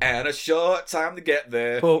go and a short time to get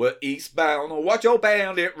there. Paul. We're eastbound. Watch your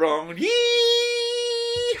bandit run.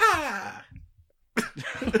 Yee-haw!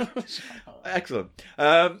 Excellent.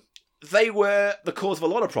 They were the cause of a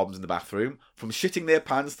lot of problems in the bathroom, from shitting their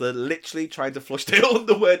pants to literally trying to flush their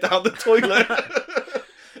underwear down the toilet.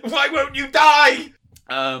 Why won't you die?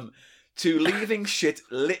 To leaving shit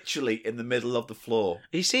literally in the middle of the floor.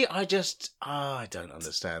 You see, I don't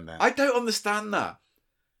understand that. I don't understand that.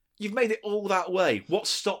 You've made it all that way. What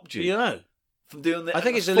stopped you You know, from doing that? I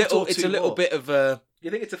think it's a little bit of a. You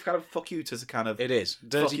think it's a kind of fuck you to kind of... It is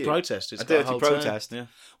dirty you. protest. It's A got dirty whole turn. protest. Yeah.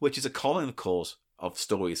 Which is a common cause of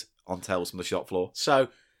stories on Tales from the Shop Floor. So,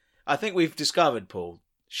 I think we've discovered, Paul,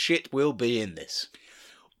 shit will be in this.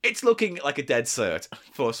 It's looking like a dead cert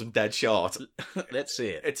for some dead shot. Let's see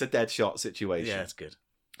it. It's a dead shot situation. Yeah, it's good.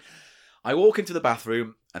 I walk into the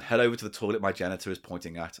bathroom and head over to the toilet my janitor is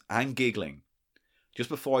pointing at and giggling. Just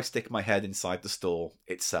before I stick my head inside the stall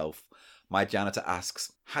itself, my janitor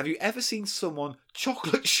asks, "Have you ever seen someone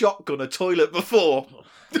chocolate shotgun a toilet before?"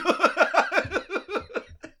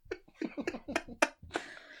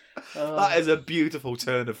 That is a beautiful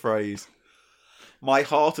turn of phrase. My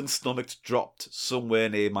heart and stomach dropped somewhere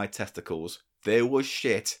near my testicles. There was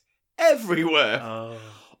shit everywhere.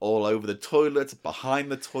 All over the toilet,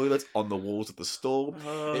 behind the toilet, on the walls of the stall.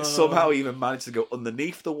 It somehow even managed to go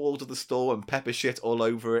underneath the walls of the stall and pepper shit all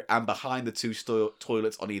over it and behind the two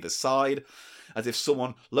toilets on either side, as if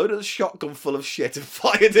someone loaded a shotgun full of shit and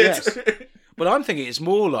fired it. Yes. But I'm thinking it's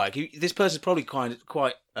more like this person's probably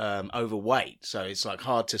quite overweight, so it's like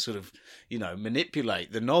hard to sort of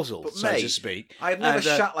manipulate the nozzle, But so mate, to speak. I have never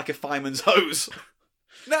shat like a fireman's hose.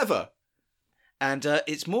 Never. And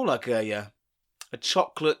it's more like a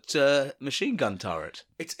chocolate machine gun turret,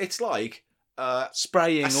 It's like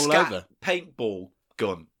spraying a all scat over. paintball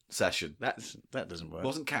gun session. That doesn't work.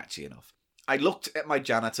 Wasn't catchy enough. I looked at my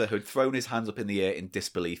janitor who'd thrown his hands up in the air in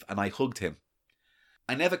disbelief, and I hugged him.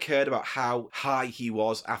 I never cared about how high he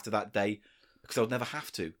was after that day, because I would never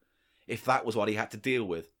have to. if that was what he had to deal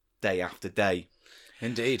with day after day.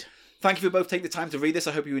 Indeed. Thank you for both taking the time to read this.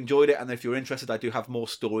 I hope you enjoyed it. And if you're interested, I do have more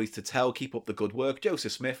stories to tell. Keep up the good work.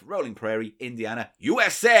 Joseph Smith, Rolling Prairie, Indiana,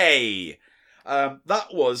 USA. That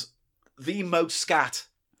was the most scat.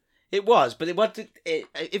 It was, but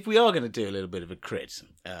if we are going to do a little bit of a crit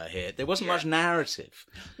here, there wasn't much narrative.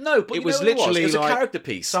 No, but it was literally it was a like character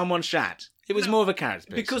piece. Someone shat. It was more of a character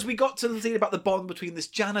piece. Because we got to see about the bond between this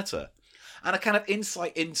janitor and a kind of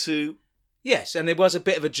insight into... Yes, and there was a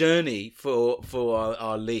bit of a journey for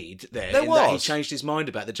our lead there. There in that he was. changed his mind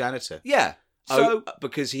about the janitor. Yeah. So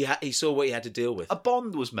because he saw what he had to deal with. a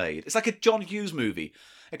bond was made. It's like a John Hughes movie,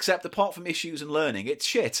 except apart from issues and learning, it's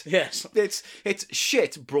shit. Yes. It's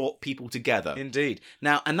shit brought people together. Indeed.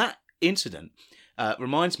 Now, and that incident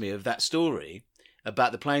reminds me of that story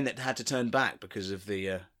about the plane that had to turn back because of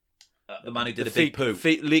the man who did a big poo.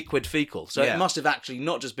 Liquid fecal. So Yeah. it must have actually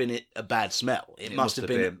not just been a bad smell. It must have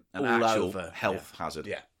been an all actual over. health hazard.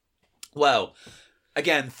 Yeah. Well,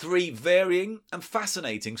 again, 3 varying and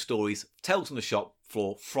fascinating stories, tales from the shop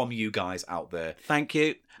floor from you guys out there. Thank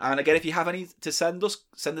you. And again, if you have any to send us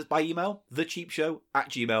by email,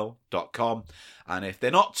 thecheapshow@gmail.com. And if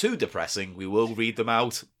they're not too depressing, we will read them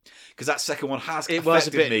out. Because that second one has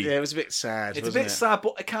affected me. Yeah, it was a bit sad. It's a bit sad,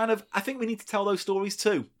 but I think we need to tell those stories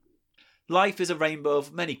too. Life is a rainbow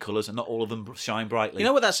of many colours and not all of them shine brightly. You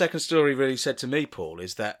know what that second story really said to me, Paul,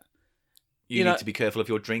 is that... You need to be careful of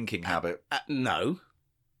your drinking habit. No.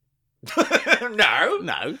 No.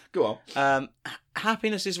 No. Go on.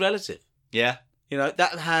 Happiness is relative. Yeah. You know,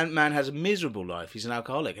 that man has a miserable life. He's an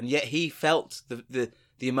alcoholic. And yet he felt the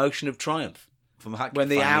emotion of triumph From when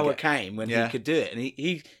the hour came when he could do it. And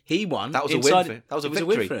he won. That was a win for him. That was a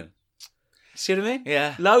victory. Win for him. See what I mean?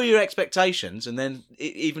 Yeah. Lower your expectations and then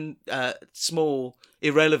even small,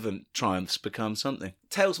 irrelevant triumphs become something.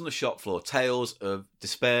 Tales from the shop floor. Tales of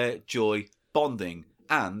despair, joy, bonding,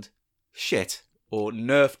 and shit. Or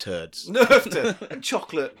Nerf turds. Nerfed and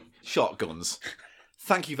chocolate shotguns.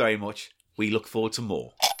 Thank you very much. We look forward to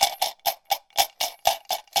more.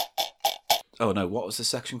 Oh no, what was the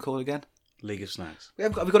section called again? League of Snacks.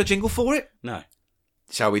 Have we got a jingle for it? No.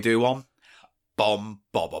 Shall we do one? Bomb,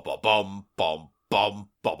 bomb, bomb, bomb, bomb, bomb,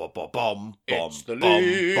 bomb, bomb, bomb. It's the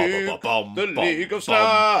League of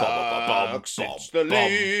Snacks. It's the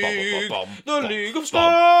League of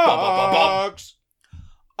Snacks.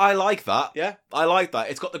 I like that. Yeah? I like that.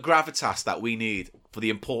 It's got the gravitas that we need for the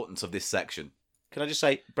importance of this section. Can I just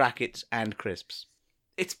say brackets and crisps?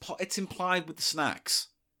 It's implied with the snacks.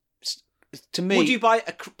 To me... Would you buy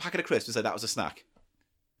a packet of crisps and say that was a snack?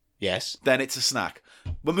 Yes. Then it's a snack.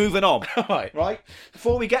 We're moving on. Right.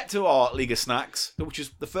 Before we get to our League of Snacks, which is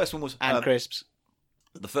the first one was... And crisps.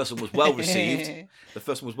 The first one was well received.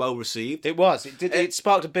 It was. It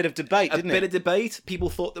sparked a bit of debate, didn't it? A bit of debate. People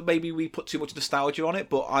thought that maybe we put too much nostalgia on it,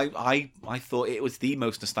 but I thought it was the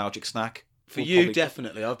most nostalgic snack. For you,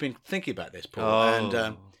 definitely. I've been thinking about this, Paul.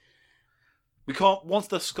 And we can't... Once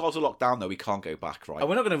the scores are locked down, though, we can't go back, right?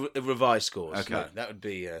 we're not going to revise scores. Okay. No, that would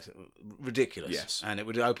be ridiculous. Yes. And it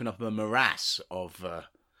would open up a morass of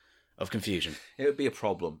confusion. It would be a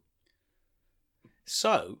problem.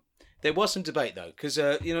 So... There was some debate, though, because,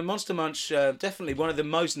 Monster Munch, definitely one of the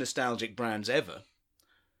most nostalgic brands ever.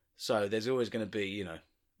 So there's always going to be,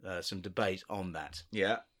 some debate on that.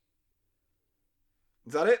 Yeah.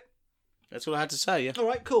 Is that it? That's all I had to say, yeah. All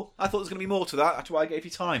right, cool. I thought there was going to be more to that. That's why I gave you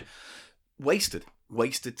time. Wasted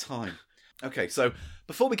time. Okay, so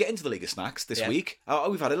before we get into the League of Snacks this week,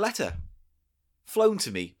 we've had a letter flown to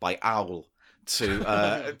me by Owl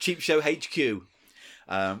to Cheap Show HQ,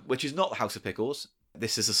 which is not the House of Pickles.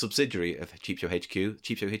 This is a subsidiary of Cheap Show HQ.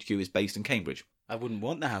 Cheap Show HQ is based in Cambridge. I wouldn't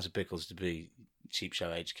want the House of Pickles to be Cheap Show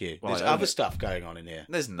HQ. Well, There's other stuff going on in here.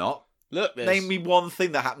 There's not. Look, Name me one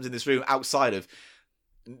thing that happens in this room outside of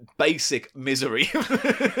basic misery.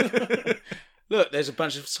 Look, there's a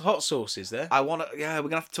bunch of hot sauces there. We're going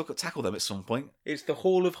to have to tackle them at some point. It's the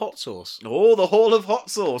Hall of Hot Sauce. Oh, the Hall of Hot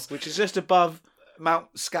Sauce. Which is just above... Mount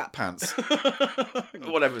Scat Pants.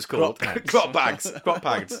 Whatever it's called. Grot bags. Grot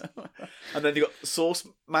bags. And then you got the sauce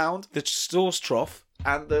mound. The sauce trough.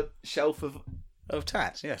 And the shelf of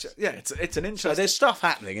tats, yes. Yeah, it's an interesting... So there's stuff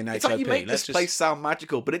happening in HOP. It's like you make this place sound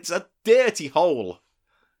magical, but it's a dirty hole.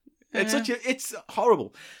 It's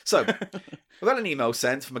horrible. So, we got an email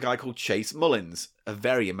sent from a guy called Chase Mullins. A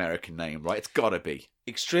very American name, right? It's gotta be.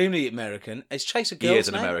 Extremely American. Is Chase a girl's name? He is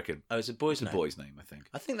an American. Oh, it's a boy's name? It's a boy's name, I think.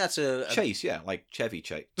 I think that's a... Chase, yeah, like Chevy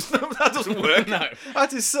Chase. That doesn't work. No.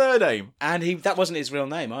 That's his surname. And that wasn't his real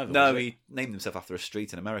name either. No, he named himself after a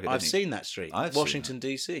street in America, I've seen that street. Washington,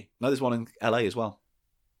 D.C. No, there's one in LA as well.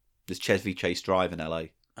 There's Chevy Chase Drive in LA.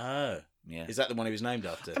 Oh. Yeah. Is that the one he was named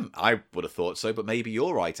after? I would have thought so, but maybe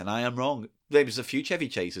you're right and I am wrong. Maybe there's a few Chevy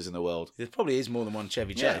Chasers in the world. There probably is more than one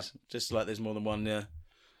Chevy Yeah. Chase. Just like there's more than one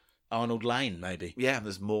Arnold Lane, maybe. Yeah, and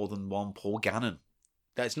there's more than one Paul Gannon.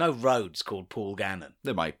 There's no roads called Paul Gannon.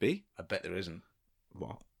 There might be. I bet there isn't.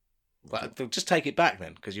 What? Well, just take it back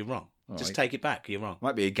then, because you're wrong. All Just right. take it back. You're wrong.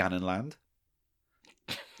 Might be a Gannon land.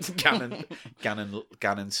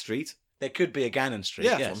 Gannon Street. There could be a Gannon Street.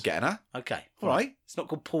 Yeah, yes. that's what I'm getting at. Okay. All right. It's not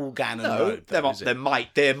called Paul Gannon No, Road. Though, is it?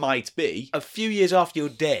 there might be. A few years after you're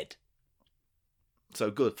dead,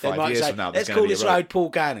 So good. they 5 might years say, from now, there's let's going call to be this a road. road Paul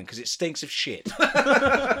Gannon because it stinks of shit.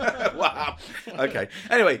 Wow. Okay.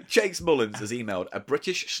 Anyway, Chase Mullins has emailed a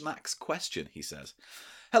British snacks question, he says.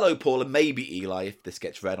 Hello, Paul, and maybe Eli, if this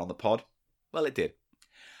gets read on the pod. Well, it did.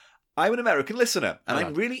 I'm an American listener, and Hello.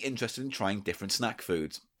 I'm really interested in trying different snack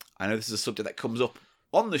foods. I know this is a subject that comes up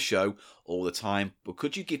on the show all the time, but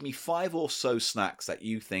could you give me 5 or so snacks that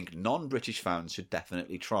you think non-British fans should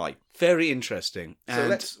definitely try? Very interesting. So And-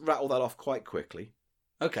 let's rattle that off quite quickly.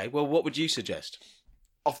 Okay, well, what would you suggest?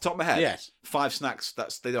 Off the top of my head, Yes. 5 snacks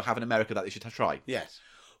that they don't have in America that they should try. Yes.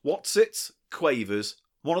 Whatsits, Quavers,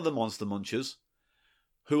 one of the Monster Munchers,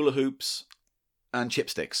 hula hoops, and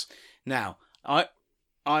chipsticks. Now, I'm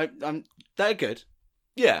they're good.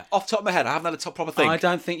 Yeah, off the top of my head, I haven't had a proper think. I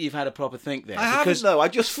don't think you've had a proper think there. I haven't, though. I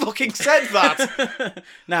just fucking said that.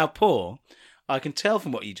 Now, Paul, I can tell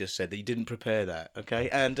from what you just said that you didn't prepare that, okay?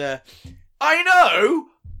 And, I know!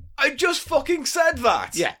 I just fucking said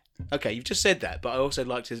that! yeah, okay, you've just said that, but I also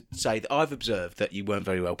like to say that I've observed that you weren't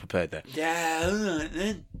very well prepared there. Yeah, all right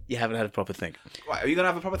then. You haven't had a proper think. Right, are you going to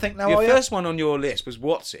have a proper think now, Your are you? first one on your list was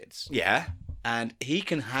Whatsits, Yeah. and he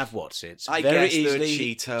can have Whatsits I very guess they're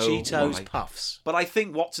easily. Cheetos, right. Puffs. But I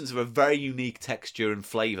think Watsons have a very unique texture and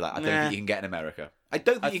flavour that I don't Nah. think you can get in America. I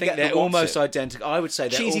don't think I you think can get they're the almost Watsit. identical. I would say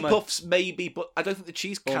they're Cheesy almost... puffs, maybe, but I don't think the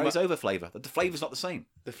cheese carries over flavour. The flavour's not the same.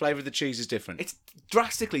 The flavour of the cheese is different. It's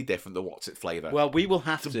drastically different, the What's It flavour. Well, we will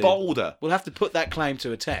have it's to... bolder. We'll have to put that claim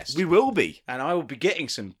to a test. We will be. And I will be getting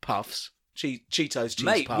some puffs. Cheetos cheese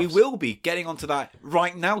Mate, puffs. we will be getting onto that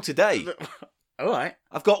right now today. All right.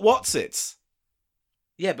 I've got What's It's.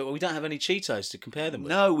 Yeah, but we don't have any Cheetos to compare them with.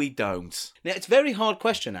 No, we don't. Now, it's a very hard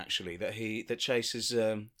question, actually, that Chase has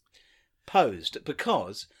posed,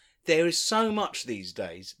 because there is so much these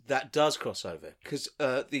days that does cross over. Because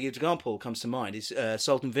the example comes to mind is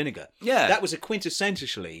salt and vinegar. Yeah. That was a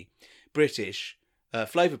quintessentially British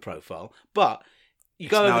flavour profile, but you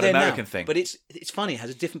go now over an there American now. thing. But it's funny, it has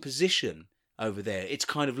a different position over there. It's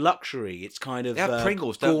kind of luxury. It's kind of They have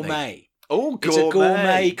Pringles, don't they? gourmet. Oh, It's a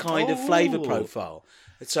gourmet kind of Oh. flavour profile.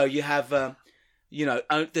 So you have,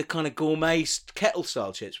 the kind of gourmet kettle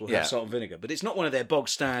style chips will have Yeah. salt and vinegar, but it's not one of their bog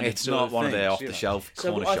standard. It's sort not of one of their things, off-the-shelf So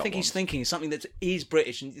corner what I shop think he's ones. thinking is something that is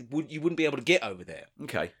British and you wouldn't be able to get over there.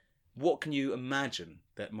 Okay. What can you imagine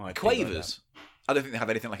that might be Quavers. I don't think they have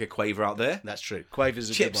anything like a Quaver out there. That's true. Quavers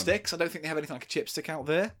is a good one. Chipsticks. I don't think they have anything like a chipstick out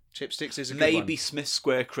there. Chipsticks is a good Maybe one. Smith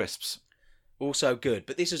Square Crisps. Also good,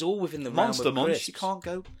 but this is all within the Monster realm of Munch. crisps. You can't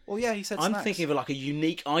go. Oh yeah, he said. I'm snacks. thinking of like a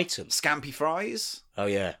unique item. Scampi fries. Oh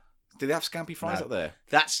yeah, Do they have Scampi fries No. out there?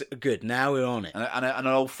 that's good. Now we're on it. And an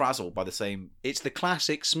old Frazzle by the same. It's the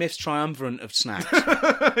classic Smith's triumvirate of snacks,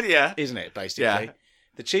 Yeah. isn't it? Basically, Yeah.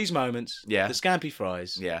 the cheese moments, Yeah. the scampi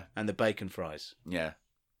fries, Yeah. and the bacon fries. Yeah.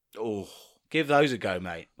 Oh. Give those a go,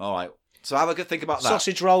 mate. All right. So have a good think about that.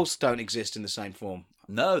 Sausage rolls don't exist in the same form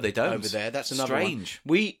No, they don't. over there. That's another Strange.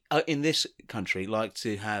 one. We in this country like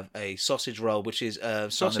to have a sausage roll, which is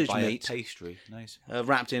sausage Surrounded by a meat pastry. Nice.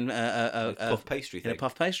 wrapped in Puff pastry in a thing.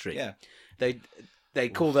 puff pastry. Yeah. They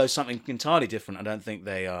call those something entirely different. I don't think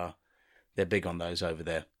they're big on those over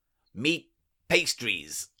there. Meat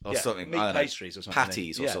pastries or Yeah, something. meat I don't know. pastries or something.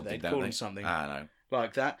 Patties or Yeah, something. they'd don't call they? them something I don't know.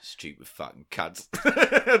 like that. Stupid fucking cuds.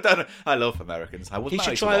 I don't know. I love Americans. I would He should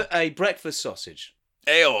marry try someone. a breakfast sausage.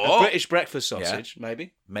 A Eeyore. British breakfast sausage,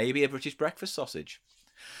 maybe. Maybe a British breakfast sausage.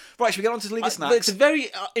 Right, should we get on to the League of But Snacks? it's a very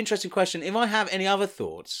interesting question. If I have any other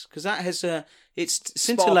thoughts, because that has it's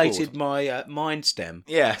scintillated my mind stem.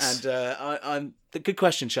 Yes. And I'm the good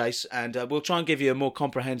question, Chase. And we'll try and give you a more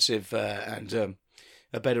comprehensive and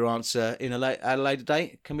a better answer in at a later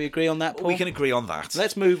date. Can we agree on that, Paul? We can agree on that.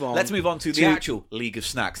 Let's move on. Let's move on to the actual League of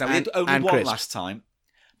Snacks. Now, we And- did only and one crisps. last time,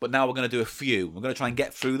 but now we're going to do a few. We're going to try and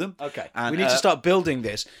get through them. Okay. And, we need to start building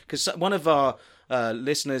this, because one of our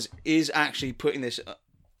listeners is actually putting this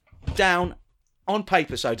down on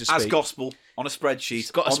paper, so to speak. as gospel on a spreadsheet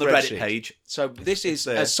It's got a on the spreadsheet. Reddit page. So this is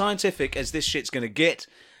there. as scientific as this shit's going to get,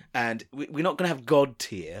 and we're not going to have God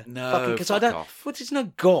tier. No, because fuck I don't. off. What is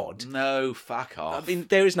no God? No, fuck off. I mean,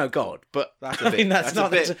 there is no God, but That's a I bit. mean, that's not. a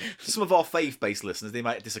bit. Some of our faith-based listeners, they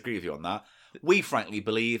might disagree with you on that. We frankly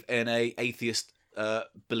believe in a atheist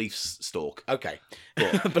belief stalk. Okay.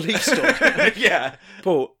 But- Belief story. Yeah.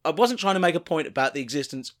 Paul, I wasn't trying to make a point about the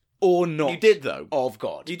existence or not You did, though. of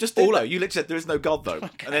God. You just did, All though. You literally said there is no God, though.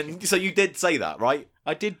 Okay. And then, so you did say that, right?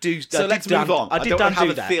 I did do. So let's move on. I did don't want to have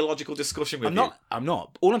do a that. theological discussion with I'm you. not. I'm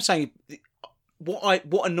not. All I'm saying,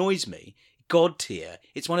 what annoys me, God tier.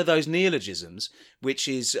 It's one of those neologisms which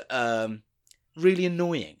is really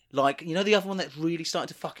annoying. Like, you know, the other one that's really starting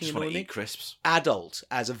to fucking Just annoy want to me. eat crisps. Adult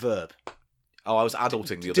as a verb. Oh, I was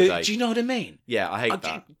adulting the other day. Do you know what I mean? Yeah, I hate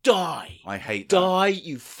that. Die. I hate that. Die,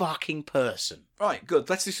 you fucking person. Right, good.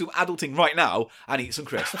 Let's do some adulting right now and eat some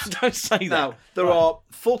crisps. Don't say that. Now, there Right. are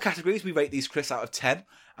 4 categories. We rate these crisps out of 10.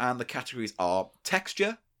 And the categories are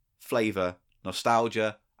texture, flavour,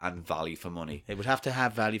 nostalgia, and value for money. It would have to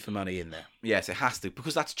have value for money in there. Yes, it has to,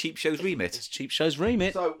 because that's Cheap Show's remit. It's Cheap Show's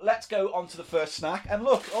remit. So let's go on to the first snack. And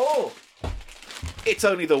look, it's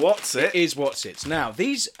only the what's it. Is what's it. Now,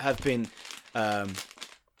 these have been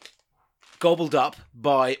gobbled up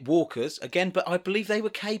by Walkers again, but I believe they were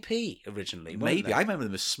KP originally. weren't Maybe. they? I remember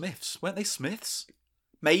them as Smiths. Weren't they Smiths?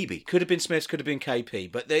 Maybe. Could have been Smiths, could have been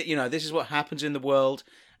KP, but they, you know, this is what happens in the world.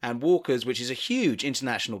 And Walkers, which is a huge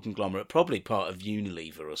international conglomerate, probably part of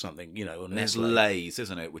Unilever or something, you know, or There's Nestle. Lay's,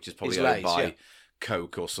 isn't it? Which is probably It's owned Lay's, by yeah.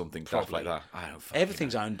 Coke or something daft like that. I don't fucking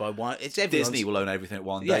Everything's owned by one. It's know. everyone's. Disney will own everything at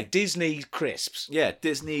one Yeah, day. Disney crisps. Yeah,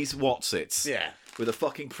 Disney's Whatsits. Yeah. With a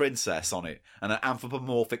fucking princess on it and an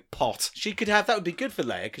anthropomorphic pot. She could have, that would be good for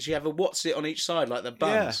Leia, because you have a what's it on each side, like the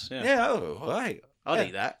buns. Yeah. Oh, all right. I'd Yeah.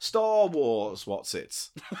 eat that. Star Wars Whatsits.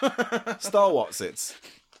 Star Whatsits.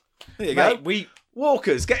 There you Mate, go. we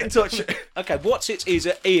Walkers, get in touch. okay. What's it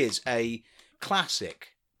is a classic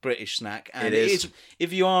British snack, and It is.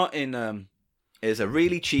 if you are in It's a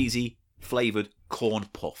really cheesy flavoured corn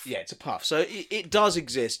puff. yeah, it's a puff. So it does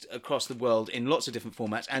exist across the world in lots of different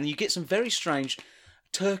formats, and you get some very strange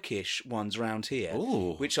Turkish ones around here,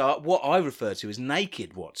 Ooh. which are what I refer to as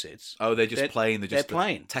naked Whatsits. Oh, they're just plain. They're just they're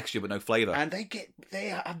plain. texture but no flavour. And they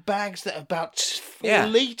have bags that are about 4 Yeah.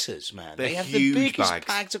 litres, man. They're they have huge the biggest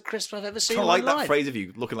bags. of crisps I've ever seen I in like my that life. phrase of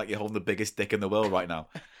you looking like you're holding the biggest dick in the world right now.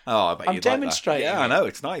 Oh, I bet I'm you'd like that. demonstrating Yeah, I it. know.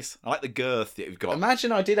 It's nice. I like the girth that you've got.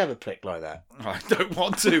 Imagine I did have a prick like that. I don't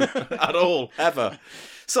want to at all, ever.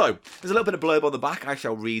 So, there's a little bit of blurb on the back. I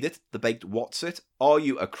shall read it. The baked Whatsit. Are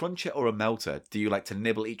you a cruncher or a melter? Do you like to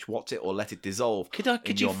nibble each Whatsit or let it dissolve Could in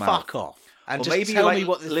you your fuck mouth? off and Or just maybe tell you like me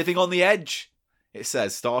what the living on the edge. It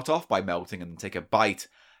says, start off by melting and take a bite.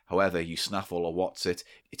 However, you snaffle a Whatsit,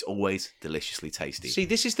 it's always deliciously tasty. See,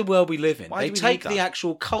 this is the world we live in. Why They do we take need the that?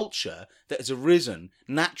 actual culture that has arisen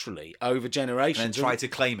naturally over generations and then try to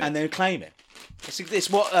claim it. and then claim it. It's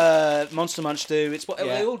what Monster Munch do. It's what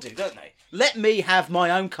Yeah. they all do, don't they? Let me have my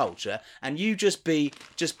own culture, and you just be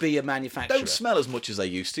a manufacturer. Don't smell as much as they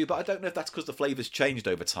used to, but I don't know if that's because the flavour's changed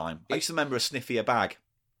over time. I used to remember a sniffier bag.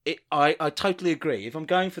 I totally agree. If I'm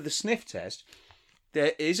going for the sniff test,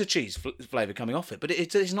 there is a cheese flavour coming off it, but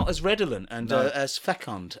it's not as redolent and No. as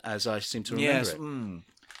fecund as I seem to remember Yes. it.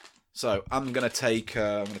 So I'm gonna take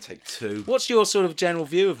 2. What's your sort of general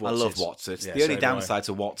view of I What's love It? Whatsits. Yeah, The only so do I. downside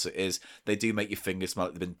to Whatsit is they do make your fingers smell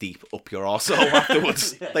like they've been deep up your arsehole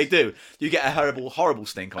afterwards. Yes. They do. You get a horrible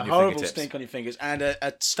stink on A your horrible fingertips. stink on your fingers and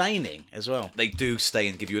a staining as well. They do stay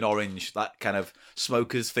and give you an orange, that kind of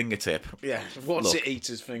smoker's fingertip. Yeah, What's Look. It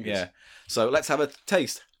eaters' fingers. Yeah. So let's have a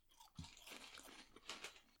taste.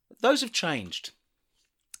 Those have changed.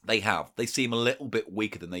 They have. They seem a little bit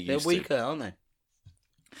weaker than they They're used weaker, to. aren't they?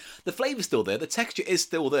 The flavour's still there. The texture is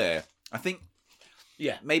still there. I think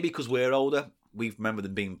Yeah. maybe because we're older, we remember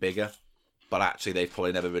them being bigger. But actually, they've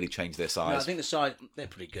probably never really changed their No, I size. think the size, they're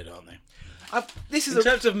pretty good, aren't they? This is In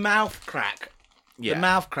terms of mouth crack, Yeah. the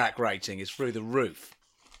mouth crack rating is through the roof.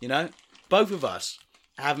 You know? Both of us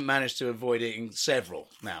haven't managed to avoid eating several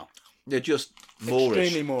now. They're just Moorish.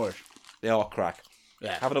 Extremely Moorish. They are crack.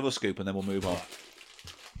 Yeah. Have another scoop and then we'll move on.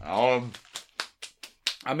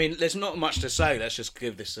 I mean, there's not much to say. Let's just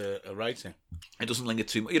give this a rating. It doesn't linger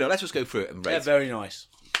too much. Let's just go through it and rate. They're very nice.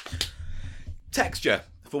 Texture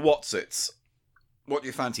for Whatsits. What do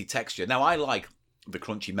you fancy texture? Now, I like the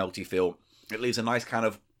crunchy, melty feel. It leaves a nice kind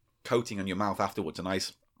of coating on your mouth afterwards. A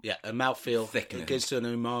nice... Yeah, a mouthfeel. Thickening. It gives to an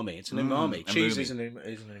umami. It's an umami. Cheese umami.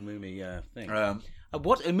 is an umami thing. Um,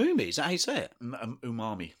 What umami? Is that how you say it?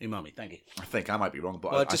 umami. Umami. Thank you. I think I might be wrong,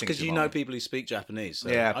 but Well, I just think because it's you know umami. people who speak Japanese. So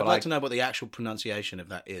Yeah, I'd but like to know what the actual pronunciation of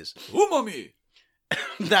that is. Umami!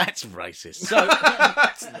 That's racist. So,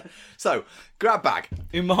 So, grab bag.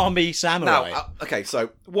 umami Now, samurai. okay,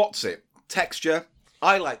 so what's it? Texture.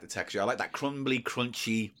 I like the texture. I like that crumbly,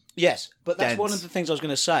 crunchy. Yes, but that's dense. one of the things I was going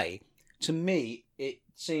to say. To me, it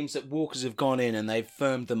seems that Walkers have gone in and they've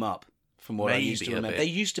firmed them up from what I used to Maybe a remember. bit. They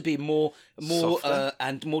used to be more Softer?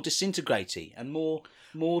 and more disintegrating and more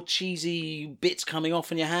cheesy bits coming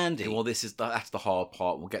off in your handy. Well, that's the hard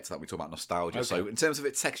part. We'll get to that when we talk about nostalgia. Okay. So, in terms of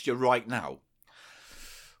its texture right now,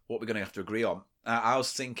 what we're going to have to agree on. I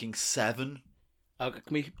was thinking 7. Can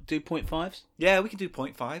we do 0.5s? Yeah, we can do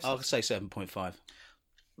 0.5s. I'll say 7.5.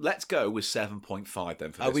 Let's go with 7.5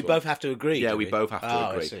 then for Oh, this we one. both have to agree. Yeah, do we both have to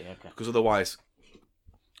I agree. see, okay. Because otherwise,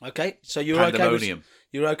 Okay, so you're okay with pandemonium.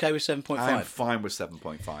 7.5. I'm fine with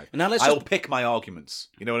 7.5. Now let's I'll just pick my arguments.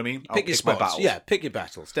 You know what I mean? I'll pick your my spots. battles. Yeah, pick your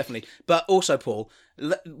battles, definitely. But also, Paul,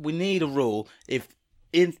 we need a rule. If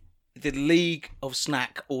in the League of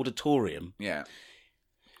Snack Auditorium, Yeah.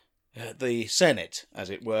 the Senate, as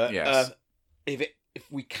it were, Yes. if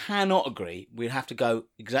we cannot agree, we'd have to go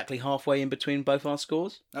exactly halfway in between both our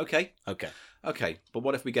scores. Okay. Okay. Okay. But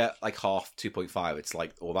what if we get like half 2.5? It's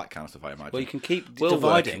like all that kind of stuff, I imagine. Well, you can keep We'll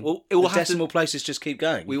dividing. work. It will the have to- decimal places just keep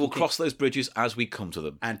going. we You will can keep- cross those bridges as we come to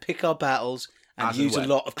them. and pick our battles and As and use a when.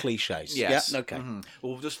 lot of cliches. Yes. Yeah. Okay. Mhm.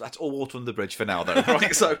 Well, that's all water under the bridge for now, though.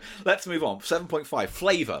 Right. So let's move on. 7.5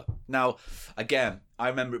 flavour. Now, again, I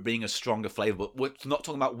remember it being a stronger flavour, but we're not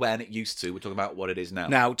talking about when it used to. We're talking about what it is now.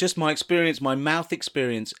 Now, just my experience, my mouth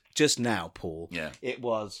experience just now, Paul. Yeah.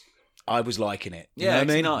 I was liking it. You Yeah, know what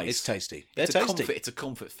it's I mean? nice. It's tasty. They're It's tasty. It's a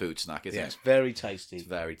comfort food snack, isn't Yeah, it? it's very tasty. It's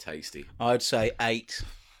very tasty. I'd say 8.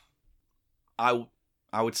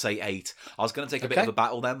 I would say 8. I was going to take a bit Okay. of a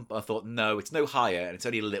battle then, but I thought no, it's no higher, and it's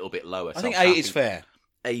only a little bit lower. I so think I'm 8 is happy. fair.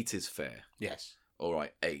 8 is fair. Yes. All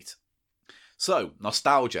right, 8. So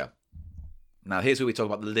nostalgia. Now here's where we talk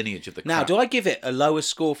about the lineage of the. Now, crap. do I give it a lower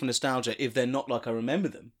score for nostalgia if they're not like I remember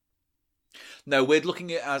them? No, we're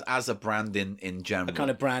looking at it as a brand in general. A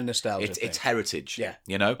kind of brand nostalgia. it's thing. heritage. Yeah.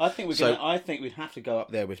 you know. I think So- I think we'd have to go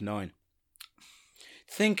up there with 9.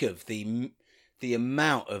 Think of the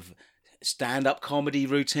amount of stand-up comedy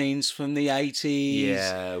routines from the 80s.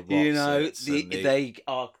 Yeah, you know, Wotsits and the-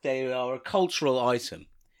 they are a cultural item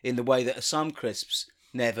in the way that some crisps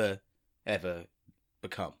never ever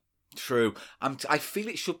become. True. I feel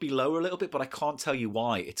it should be lower a little bit, but I can't tell you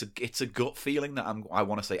why. It's a gut feeling that I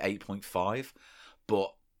want to say 8.5,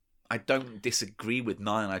 but I don't disagree with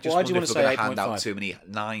 9. I just Why do you wonder if wanna we're say going to hand 8.5? out too many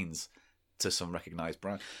 9s to some recognised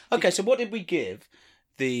brand. Okay, so what did we give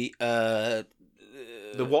the?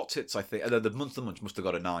 The Wotsits, I think, the Monster Munch must have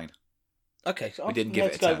got a 9. Okay, so We didn't give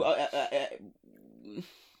let's it a go.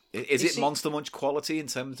 Is Is it it- Monster Munch quality in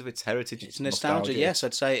terms of its heritage? It's nostalgia. Yes,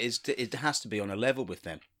 I'd say it has to be on a level with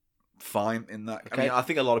them. Fine in that. I Okay. mean, I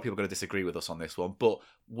think a lot of people are going to disagree with us on this one, but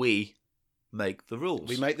we make the rules.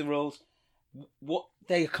 We make the rules. What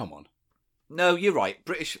they come on. No, you're right.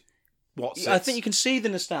 British Wotsits. I think you can see the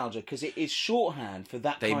nostalgia because it is shorthand for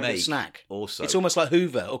that They kind make of snack. also. It's almost like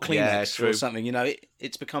Hoover or Yeah, Kleenex true. or something. You know,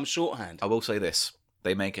 it's become shorthand. I will say this: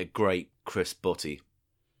 they make a great crisp butty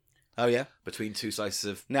Oh yeah. between two slices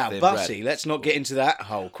of Now, thin Bussy, bread. let's not get into that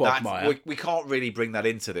whole quagmire. We can't really bring that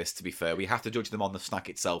into this. To be fair, we have to judge them on the snack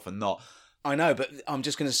itself and not. I know, but I'm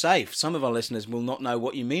just going to say, some of our listeners will not know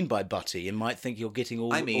what you mean by butty and might think you're getting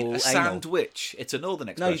all. I mean, all a anal. sandwich. It's a northern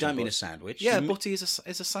No, expression. you don't mean a but- sandwich. Yeah, You mean- butty is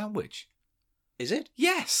a sandwich. is it?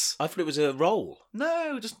 Yes. I thought it was a roll.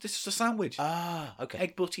 No, this is a sandwich. Ah, okay.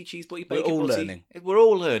 Egg butty, cheese butty, We're bacon all butty. learning. We're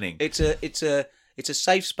all learning. It's a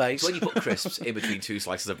safe space. It's when you put crisps in between two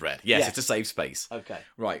slices of bread. Yes, Yeah. it's a safe space. Okay.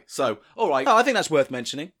 Right. So, all right. Oh, I think that's worth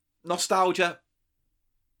mentioning. Nostalgia.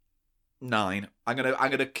 9. I'm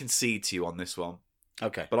gonna concede to you on this one,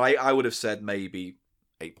 Okay. but I would have said maybe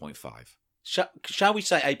 8.5. Shall we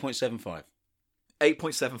say 8.75?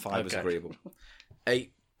 8.75 is Okay. agreeable.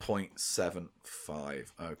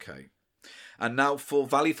 8.75. Okay. And now for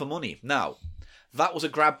value for money. Now, that was a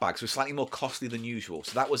grab bag, so it's slightly more costly than usual.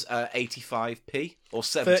 So that was 85p or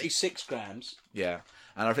 70. 36 grams. Yeah.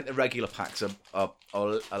 And I think the regular packs are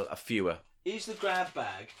fewer. Is the grab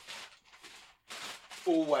bag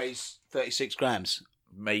always 36 grams?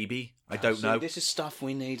 Maybe. I don't So know. This is stuff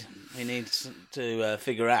we need to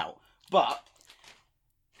figure out. But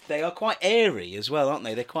they are quite airy as well, aren't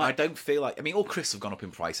they? They're I quite. don't feel like... I mean, all crisps have gone up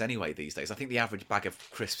in price anyway these days. I think the average bag of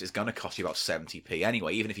crisps is going to cost you about 70p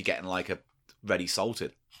anyway, even if you're getting like a ready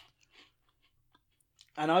salted.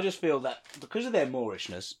 And I just feel that because of their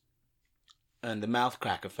moorishness and the mouth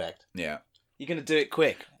crack effect, Yeah. you're going to do it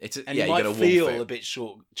quick. It's And yeah, you you're might going to feel warm a bit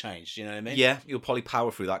short-changed, you know what I mean? Yeah, you'll probably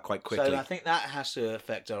power through that quite quickly. So I think that has to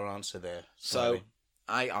affect our answer there. So,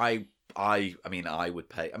 slightly. I mean, I would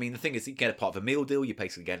pay. I mean, the thing is, you get a part of a meal deal. You're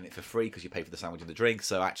basically getting it for free because you pay for the sandwich and the drink.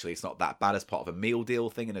 So actually, it's not that bad as part of a meal deal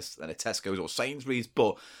thing in a Tesco's or Sainsbury's.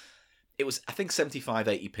 But it was, I think, 75,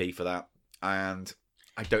 80p for that, and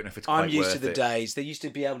I don't know if it's quite I'm used worth to the it. days they used to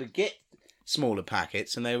be able to get smaller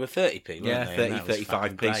packets, and they were 30p, weren't Yeah, they? 30, And that was 35p,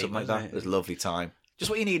 fucking great, something like wasn't that. It was a lovely time. Just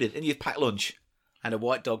what you needed in your packed lunch. And a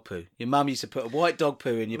white dog poo. Your mum used to put a white dog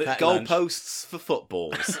poo in your With packed lunch. goalposts for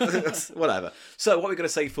footballs. Whatever. So what are we going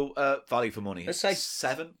to say for value for money? Let's say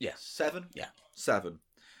 7? Yeah. 7? Yeah. 7.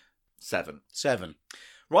 7. 7.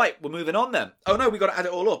 Right, we're moving on then. Oh no, we got to add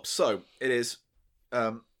it all up. So it is.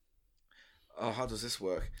 How does this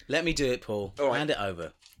work? Let me do it, Paul. All right. Hand it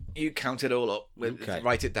over. You count it all up. Okay.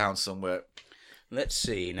 Write it down somewhere. Let's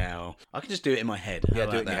see now. I can just do it in my head. Yeah,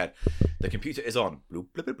 How do it about in your that? head. The computer is on. Bloop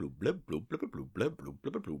blip blip blip bloop blip blip blip bloop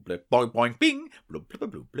blip blip blip boing boing bing bloop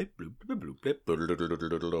blip blip blip bloop blip blip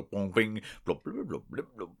blip boing bing bloop blip blip blip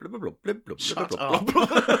bloop blip blip blip bloop Shut blip.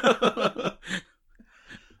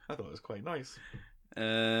 I thought it was quite nice.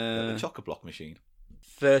 The Uh, chock-a-block machine.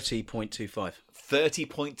 30.25.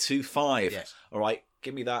 30.25. Yes. All right,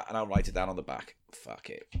 give me that and I'll write it down on the back. Fuck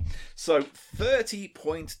it. So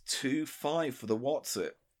 30.25 for the What's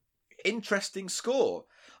It. Interesting score.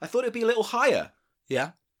 I thought it'd be a little higher.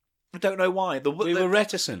 Yeah. I don't know why. We were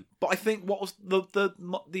reticent. But I think what was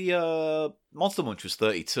the Monster Munch was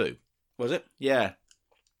 32. Was it? Yeah.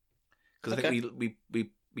 Because I Okay. think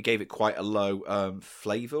we gave it quite a low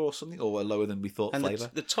flavour or something, or lower than we thought And flavour.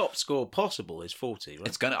 the top score possible is 40,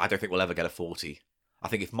 right? I don't think we'll ever get a 40. I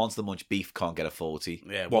think if Monster Munch Beef can't get a 40,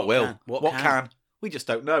 Yeah, what will? can? What What can? can? We just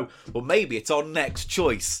don't know. Well, maybe it's our next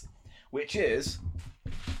choice, which is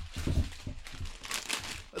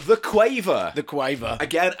the Quaver. The Quaver.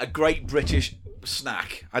 Again, a great British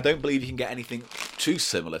snack. I don't believe you can get anything too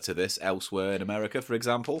similar to this elsewhere in America, for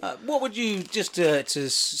example. What would you, just to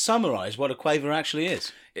summarise what a Quaver actually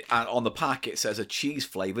is? And on the pack, it says a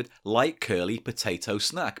cheese-flavoured, light curly potato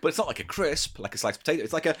snack. But it's not like a crisp, like a sliced potato.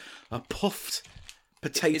 It's like a puffed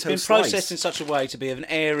potato It's been slice. processed in such a way to be of an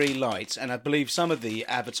airy light, and I believe some of the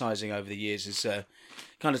advertising over the years is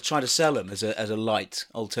kind of trying to sell them as a light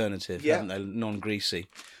alternative, Yeah. haven't they? Non-greasy.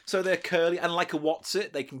 So they're curly, and like a What's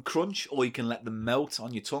It, they can crunch or you can let them melt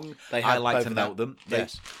on your tongue. They I have like both to of melt that. them.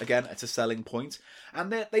 Yes. Again, it's a selling point.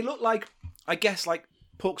 And they look like, I guess, like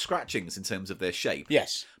pork scratchings in terms of their shape.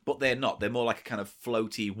 Yes. But they're not. They're more like a kind of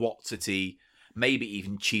floaty, What's It-y, maybe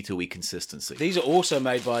even Cheeto-y consistency. These are also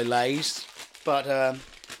made by Lay's, but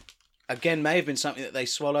again, may have been something that they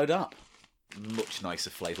swallowed up. Much nicer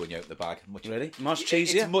flavour when you open the bag. Much Much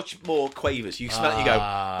cheesier? It's much more Quavers. You smell it, you go,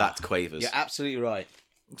 Ah. that's Quavers. You're absolutely right.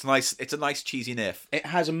 It's nice. It's a nice cheesy nif. It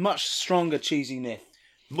has a much stronger cheesy nif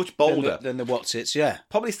Much bolder. than the What's It's, yeah.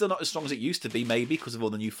 Probably still not as strong as it used to be, maybe, because of all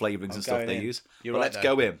the new flavourings and stuff going they in. use. You're But right let's there.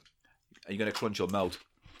 go in. Are you going to crunch or melt?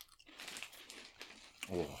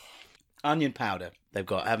 Oh. Onion powder they've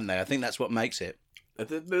got, haven't they? I think that's what makes it. They're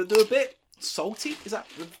a bit salty. Is that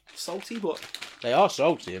salty? But They are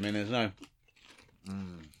salty. I mean, there's no...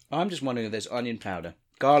 I'm just wondering if there's onion powder.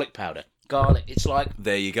 Garlic powder. Garlic. It's like...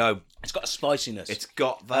 there you go. It's got a spiciness. It's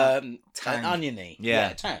got that tang. tang. Oniony.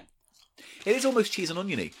 Yeah. tang. It is almost cheese and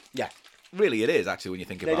oniony. Yeah. Really, it is actually when you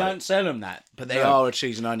think They about don't sell them that, but they No. are a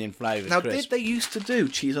cheese and onion flavoured it. Now, crisp. did they used to do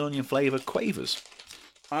cheese and onion flavoured Quavers?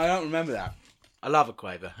 I don't remember that. I love a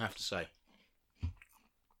Quaver, I have to say.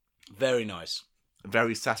 Very nice.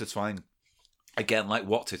 Very satisfying. Again, like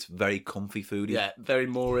What's It, very comfy foodie. Yeah, very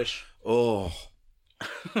Moorish. Oh.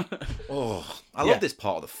 Oh. I Yeah. love this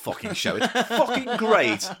part of the fucking show. It's fucking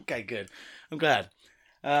great. Okay, good. I'm glad.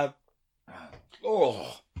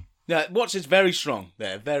 Oh. Yeah, What's It's very strong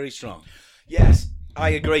there, very strong. Yes, I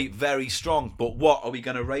agree. Very strong. But what are we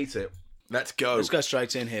going to rate it? Let's go. Let's go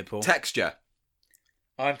straight in here, Paul. Texture.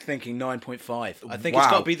 I'm thinking 9.5. I think Wow.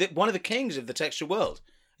 it's got to be one of the kings of the texture world.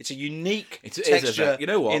 It's a unique It is texture. you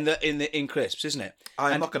know what? in crisps, isn't it?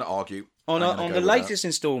 I'm And not going to argue. On I'm gonna on go the with latest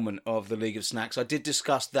instalment of the League of Snacks, I did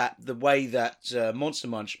discuss that the way that Monster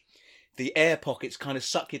Munch, the air pockets kind of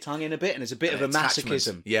suck your tongue in a bit, and there's a bit of a Attachment.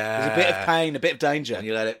 masochism. Yeah. There's a bit of pain, a bit of danger. And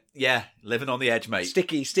you let it, living on the edge, mate.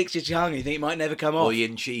 Sticky, sticks your tongue, you think it might never come off. Or your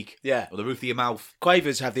in cheek. Yeah. Or the roof of your mouth.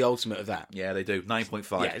 Quavers have the ultimate of that. Yeah, they do.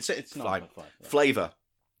 9.5. Yeah, it's 9.5. Yeah. Flavour.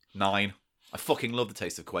 9. I fucking love the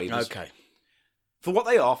taste of Quavers. Okay. For what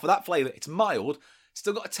they are, for that flavour, it's mild.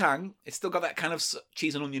 Still got a tang. It's still got that kind of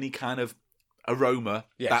cheese and oniony kind of aroma.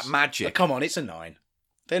 Yes. That magic. But come on, it's a 9.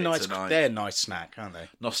 They're It's nice. a 9. They're a nice snack, aren't they?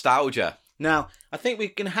 Nostalgia. Now, I think we're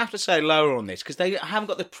going to have to say lower on this because they haven't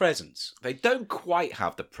got the presence They don't quite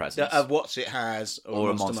have the presence. of What's It has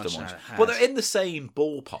or a Monster Monster Munch Munch. has. Well, they're in the same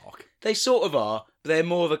ballpark. They sort of are, but they're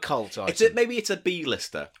more of a cult item. Maybe it's a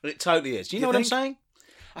B-lister. It totally is. Do you You know what I'm think? saying?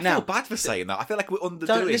 I Now, feel bad for saying that. I feel like we're underdoing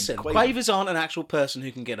Don't listen. Quavers. Quavers aren't an actual person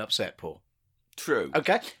who can get upset, Paul. True.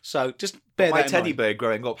 Okay, so just bear My that in teddy mind. bear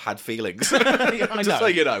growing up had feelings. Yeah, I Just know. so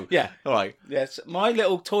you know. Yeah. All right. Yes, my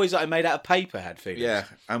little toys that I made out of paper had feelings. Yeah.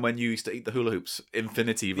 And when you used to eat the hula hoops,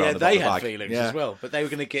 infinity round Yeah, the they bottom had of the bag. feelings Yeah. as well, but they were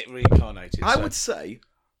going to get reincarnated. I so would say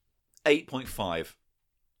 8.5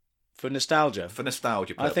 for nostalgia. for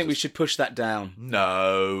nostalgia I think we purposes. should push that down.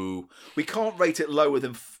 No. We can't rate it lower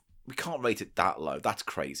than... We can't rate it that low. That's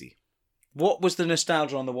crazy. What was the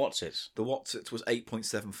nostalgia on the Watsits? The Watsits was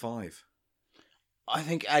 8.75. I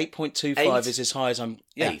think 8.25 8? is as high as I'm.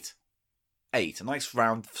 Yeah. 8. A nice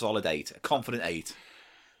round, solid 8. A confident 8.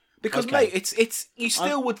 Because, Okay. mate, it's you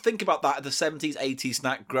still would think about that at the 70s, 80s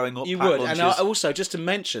snack growing up. You packed would, and lunches. also just to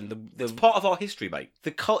mention It's part of our history, mate.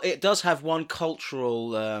 it does have one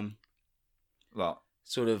cultural Well,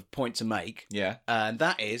 sort of point to make, yeah. and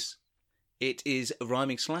that is it is a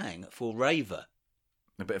rhyming slang for raver,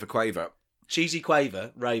 A bit of a quaver. cheesy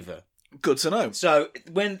quaver, raver. Good to know. So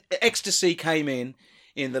when ecstasy came in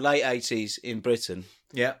the late 80s in Britain,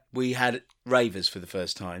 Yeah. we had ravers for the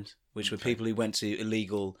first time, which were people who went to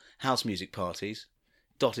illegal house music parties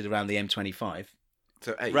dotted around the M25.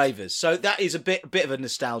 So 8. Ravers. So that is a bit of a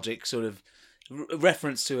nostalgic sort of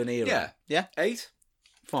reference to an era. Yeah. Yeah? 8?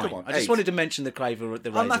 Fine. Come on, I just 8. wanted to mention the Raver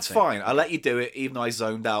And that's thing. fine. I let you do it, even though I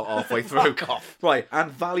zoned out halfway through. Fuck off. Right, and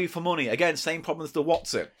value for money. Again, same problem as the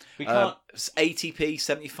Watson. We can't... 80p,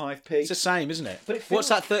 75p. It's the same, isn't it? But it What's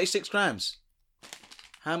feels- that, 36 grams?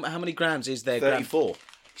 How many grams is there? 34.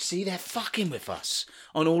 See, they're fucking with us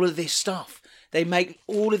on all of this stuff. They make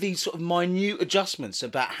all of these sort of minute adjustments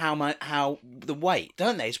about how the weight,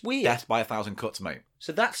 don't they? It's weird. Death by 1,000 cuts, mate.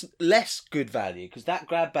 So that's less good value because that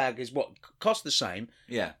grab bag is what costs the same,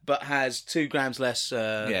 Yeah. but has 2 grams less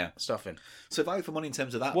stuff in. So value for money in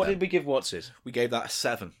terms of that. What then, did we give Wats's? we gave that a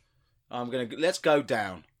 7. Let's go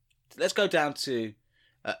down. Let's go down to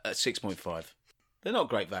a 6.5. They're not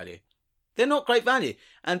great value. They're not great value,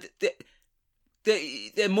 and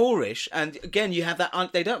they're Moorish. And again, you have that.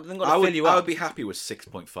 They've got to fill you up. I would be happy with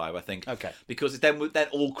 6.5. I think. Okay. Because then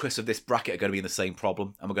all crisps of this bracket are going to be in the same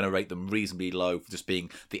problem, and we're going to rate them reasonably low for just being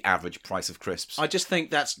the average price of crisps. I just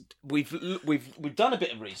think we've done a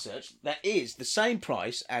bit of research. That is the same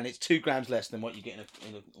price, and it's 2 grams less than what you get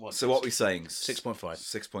in a what? So what are we saying? 6.5.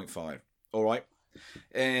 6.5. All right.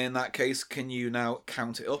 In that case, can you now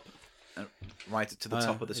count it up and write it to the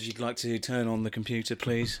top of the If you'd like to turn on the computer,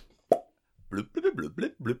 please. Bloop, bloop, bloop,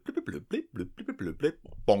 bloop, bloop, bloop, bloop, bloop, bloop, bloop, bloop, bloop.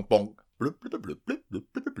 Bonk, bonk. Bloop, bloop, bloop, bloop, bloop,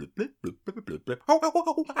 bloop, bloop, bloop, bloop, bloop, bloop, bloop. Ho, ho, ho,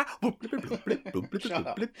 ho, ha. Bloop, bloop, bloop, bloop, bloop, bloop, Shut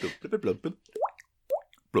up. bloop, bloop, bloop, bloop, bloop, bloop.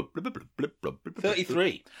 Bloop, bloop, bloop, bloop, bloop, bloop, bloop.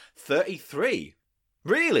 33. 33?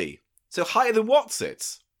 Really? So higher than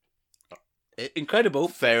Watsits? Incredible.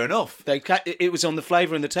 Fair enough. It was on the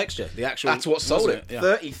flavour and the texture. The actual. That's what sold wasn't it. Yeah.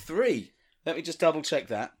 33. Let me just double check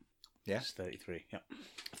that. Yeah. It's 33. Yeah.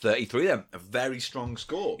 33 then. A very strong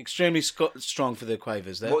score. Extremely strong for the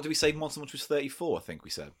quavers there. What did we say? Monster Munch was 34, I think we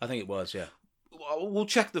said. I think it was. Yeah. We'll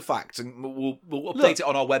check the facts and we'll update it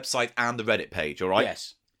on our website and the Reddit page, all right?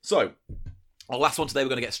 Yes. So, our last one today we're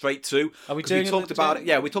going to get straight to. Are we 'cause doing we it talked at the about time? it.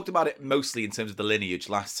 Yeah, we talked about it mostly in terms of the lineage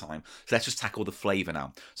last time. So let's just tackle the flavour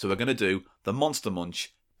now. So we're going to do the Monster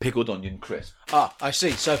Munch Pickled Onion Crisp. Ah, I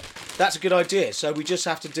see. So that's a good idea. So we just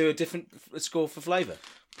have to do a different score for flavour.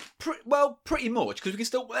 Pretty much, because we can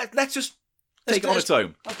still... Let's just take it on its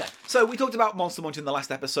own. Okay. So we talked about Monster Munch in the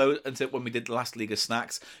last episode until when we did the last League of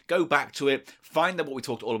Snacks. Go back to it, find out what we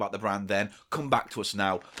talked all about the brand then, come back to us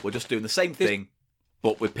now. We're just doing the same thing,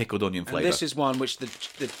 but with pickled onion flavour. And this is one which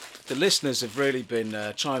the listeners have really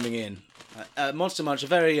been chiming in. Monster Munch, a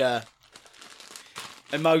very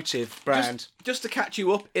emotive brand. Just to catch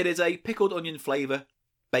you up, it is a pickled onion flavour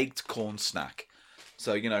baked corn snack.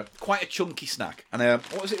 So, quite a chunky snack. And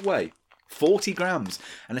what does it weigh? 40 grams.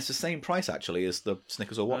 And it's the same price, actually, as the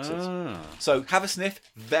Snickers or Watsits. Ah. So, have a sniff.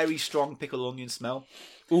 Very strong pickled onion smell.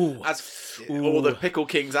 Ooh. As all the Pickle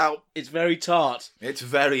King's out, It's very tart. it's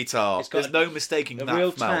very tart. It's got There's no mistaking A that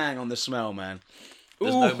real smell. tang on the smell, man.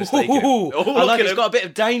 There's no mistaking it. Oh, I look like at it's him. got a bit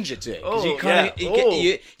of danger to it. 'Cause Oh, you kind yeah.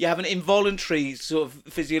 of you have an involuntary sort of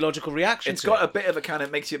physiological reaction It's to got it. a bit of a kind of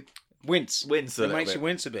makes you wince. wince a It little makes bit. you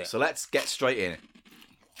wince a bit. So let's get straight in.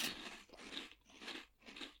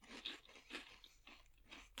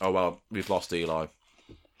 Oh, well, we've lost Eli.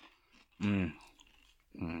 It's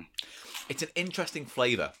an interesting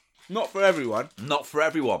flavour. Not for everyone. Not for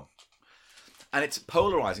everyone. And it's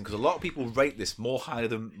polarising because a lot of people rate this more higher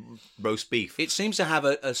than roast beef. It seems to have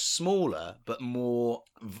a smaller but more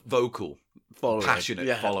Vocal, following.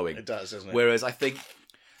 passionate following. It does, doesn't it? Whereas I think...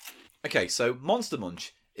 Okay, so Monster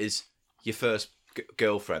Munch is your first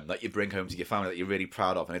girlfriend that you bring home to your family that you're really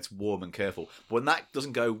proud of, and it's warm and careful. But when that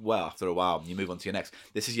doesn't go well after a while, and you move on to your next,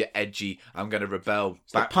 this is your edgy, I'm going to rebel,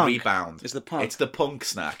 back rebound. It's the punk. It's the punk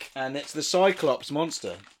snack. And it's the Cyclops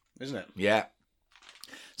monster, isn't it? Yeah.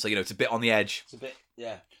 So, it's a bit on the edge. It's a bit,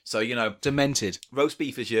 yeah. So, demented. roast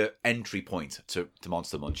beef is your entry point to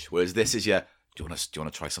Monster Munch, whereas this is your, do you want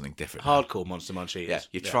to try something different? Hardcore Monster Munch eaters. Yeah,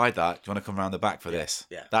 you've tried that. Do you want to come round the back for this?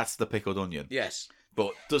 Yeah. That's the pickled onion. Yes.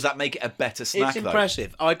 But does that make it a better snack, It's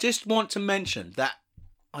impressive. I just want to mention that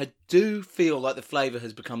I do feel like the flavour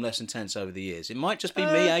has become less intense over the years. It might just be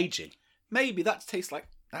me aging. Maybe that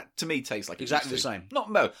to me tastes like Exactly it used the to. same.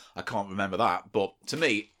 No, I can't remember that, but to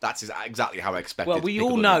me, that's exactly how I expected. Well, we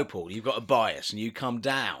pickled all onion. know, Paul, you've got a bias and you come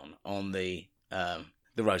down on the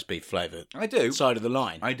roast beef flavour I do. side of the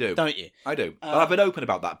line. I do. Don't you? I do. But I've been open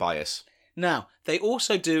about that bias. Now, they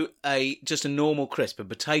also do just a normal crisp, a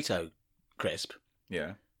potato crisp,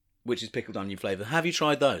 Yeah. which is pickled onion flavour. Have you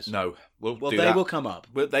tried those? No, we'll Well, do they that. will come up.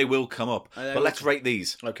 They will come up. They But will let's come- rate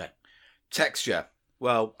these. Okay. Texture.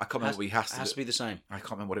 Well, I can't remember what we It has to be the same. I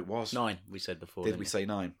can't remember what it was. 9, we said before. Did didn't we say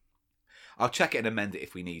 9? I'll check it and amend it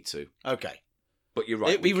if we need to. Okay. But you're right.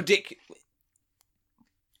 It'd be ridiculous.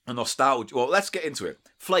 A nostalgia. Well, let's get into it.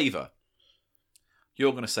 Flavour.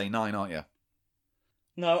 You're going to say 9, aren't you?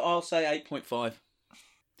 No, I'll say 8.5. For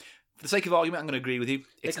the sake of argument, I'm going to agree with you.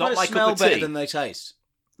 It's They not kind of my smell cup of better tea. than they taste.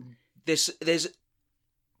 There's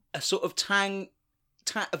a sort of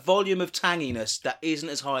a volume of tanginess that isn't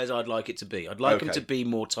as high as I'd like it to be. I'd like them Okay. to be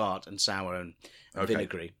more tart and sour and Okay.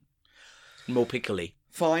 vinegary, more pickly.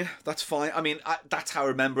 Fine, that's fine. I mean, that's how I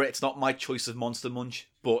remember it. It's not my choice of Monster Munch,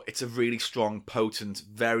 but it's a really strong, potent,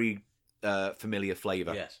 very familiar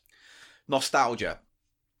flavour. Yes. Nostalgia.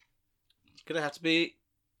 Gonna have to be.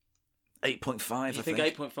 8.5, You I think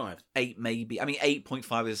think. 8.5? 8 maybe. I mean,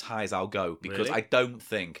 8.5 is as high as I'll go because Really? I don't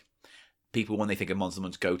think people, when they think of Monster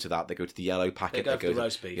Munch, go to that. They go to the yellow packet. They go for the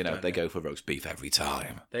roast beef, don't they they? go for roast beef every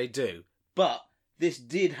time. They do, but this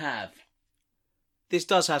does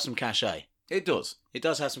have some cachet. It does. It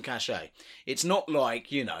does have some cachet. It's not like,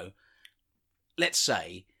 let's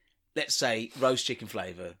say roast chicken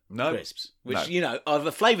flavour No. crisps, which, No. of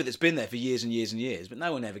a flavour that's been there for years and years and years, but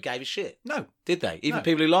no one ever gave a shit, No. did they? Even No.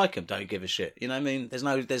 people who like them don't give a shit. You know what I mean? There's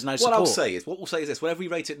no support. What we'll say is this: whatever we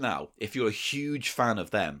rate it now, if you're a huge fan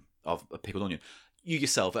of them, of pickled onion, you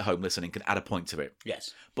yourself at home listening can add a point to it.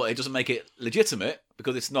 Yes. But it doesn't make it legitimate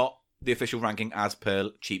because it's not the official ranking as per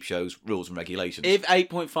Cheap Show's rules and regulations. If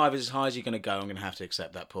 8.5 is as high as you're going to go, I'm going to have to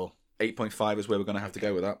accept that, Paul. 8.5 is where we're going to have to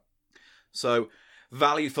go with that. So,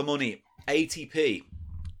 value for money, 80p.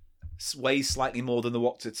 Weighs slightly more than the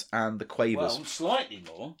Wotsits and the Quavers. Well, slightly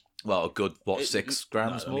more. Well, a good, 6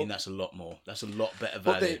 grams No, more? I mean, that's a lot more. That's a lot better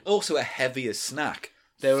But value. they're also a heavier snack.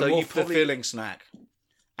 They're So a more you probably- fulfilling snack.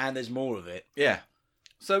 And there's more of it. Yeah.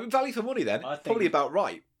 So, value for money then, I think- probably about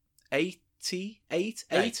right. 80? 8?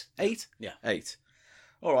 8? 8? Yeah. 8.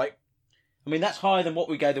 All right. I mean, that's higher than what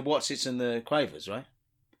we gave the Wotsits and the Quavers, right?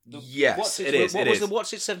 Yes, it is. What it was is. the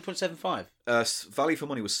Wotsits? 7.75? Value for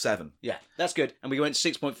money was 7. Yeah, that's good. And we went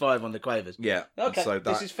 6.5 on the Quavers. Yeah. Okay, So that,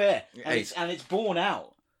 this is fair. And Eight. it's borne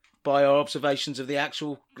out by our observations of the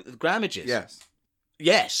actual grammages. Yes.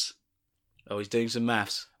 Yes. Oh, he's doing some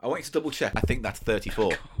maths. I want you to double check. I think that's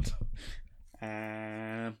 34.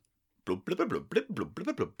 Um,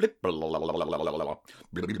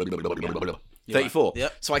 34.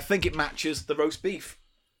 Yep. So I think it matches the roast beef.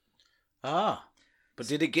 but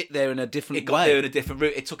did it get there in a different It got way? there in a different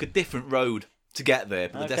route. It took a different road to get there,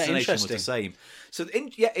 but the Okay, destination was the same. So,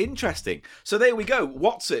 interesting. So there we go.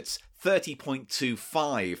 Wotsits,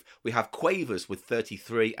 30.25. We have Quavers with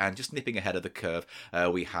 33, and just nipping ahead of the curve,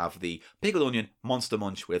 we have the Pickled Onion Monster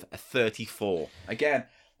Munch with a 34. Again,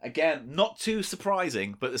 not too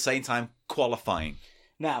surprising, but at the same time, qualifying.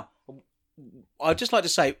 Now, I'd just like to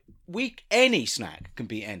say, any snack can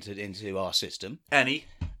be entered into our system, Any,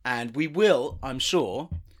 and we will, I'm sure,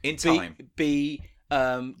 in time. be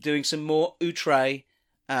doing some more outre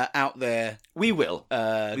out there. We will.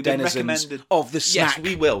 We've been Denizens recommended of the snack Yes,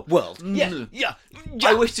 we will. world. Mm. Yeah.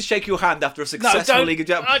 I wish to shake your hand after a successful don't. League of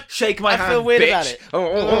Jam. I- Shake my I hand, feel weird bitch. about it.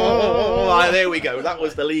 Oh, there we go. That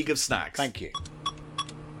was the League of Snacks. Thank you.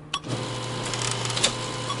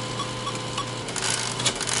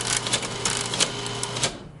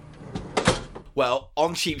 Well,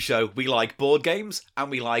 on Cheap Show, we like board games and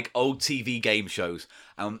we like old TV game shows.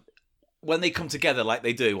 When they come together like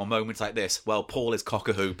they do on moments like this, well, Paul is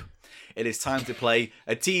cock-a-hoop. It is time to play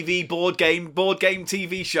a TV board game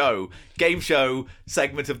TV show. Game show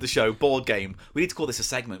segment of the show, board game. We need to call this a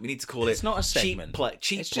segment. We need to call it... It's not a segment.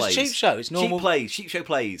 Cheap It's plays. just cheap show. It's normal. Cheap plays. Cheap show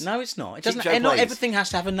plays. No, it's not. It Cheap doesn't. show And not plays. everything has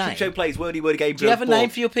to have a name. Cheap show plays. Wordy game. Do you have a name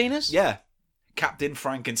for your penis? Yeah. Captain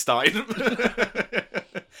Frankenstein.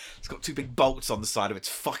 It's got 2 big bolts on the side of its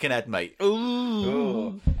fucking head, mate.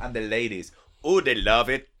 Ooh. And the ladies. Oh, they love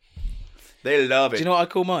it. They love it. Do you know what I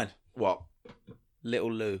call mine? What?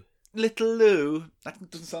 Little Lou. Little Lou. That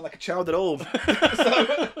doesn't sound like a child at all.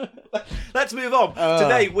 So, let's move on.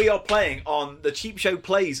 Today we are playing on the Cheap Show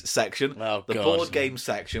Plays section, the board game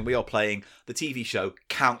section. We are playing the TV show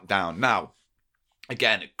Countdown. Now,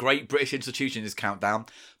 again, Great British Institution is Countdown,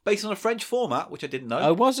 based on a French format, which I didn't know.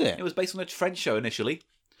 Oh, was it? It was based on a French show initially.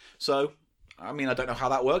 So, I mean, I don't know how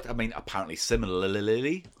that worked. I mean, apparently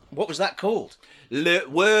similarly. What was that called? Le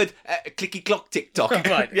word clicky clock tick tock.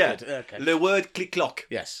 Right. Yeah. Good. Okay. Le word click clock.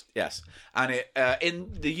 Yes. Yes. And it in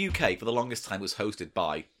the UK for the longest time was hosted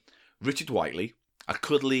by Richard Whiteley, a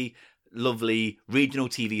cuddly, lovely regional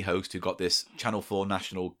TV host who got this Channel 4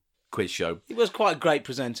 national quiz show. He was quite a great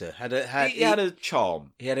presenter. He He had a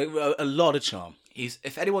charm. He had a lot of charm.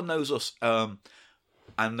 If anyone knows us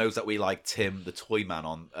and knows that we like Tim the Toy Man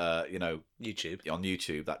on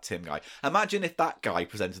YouTube, that Tim guy. Imagine if that guy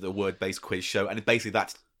presented a word-based quiz show, and basically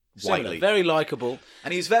that's Similar, Whiteley. very likeable.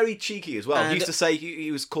 And he was very cheeky as well. And he used to say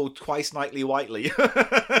he was called Twice Nightly Whiteley.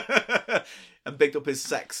 And bigged up his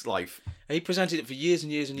sex life. He presented it for years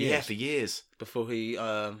and years and years. Yeah, for years. Before he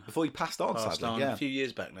passed on, sadly. Yeah. A few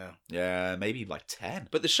years back now. Yeah, maybe like 10.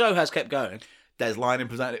 But the show has kept going. Des Lynam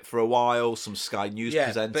presented it for a while, some Sky News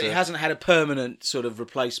presenter. But it hasn't had a permanent sort of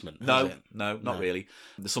replacement, has it? No, not really.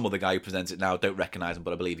 There's some other guy who presents it now, don't recognise him,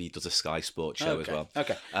 but I believe he does a Sky Sports show as well.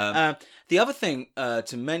 Okay. The other thing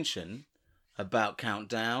to mention about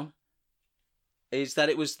Countdown is that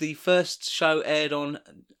it was the first show aired on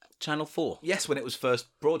Channel 4. Yes, when it was first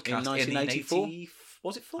broadcast in 1984.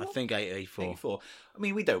 Was it 4? I think 84. I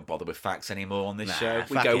mean, we don't bother with facts anymore on this show.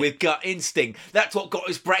 We fuck go it. with gut instinct. That's what got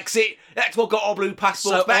us Brexit. That's what got our blue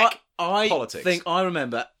passports back. Politics. I think I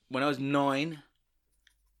remember when I was 9,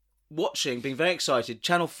 being very excited.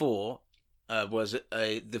 Channel 4 was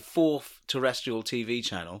the 4th terrestrial TV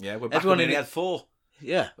channel. Yeah, we're back when we only had 4.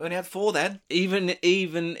 Yeah, we only had 4 then. Even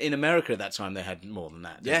in America at that time, they had more than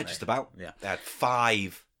that. Yeah, just about. Yeah, they had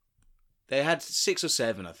 5. They had 6 or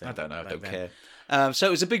 7, I think. I don't know. I don't care. So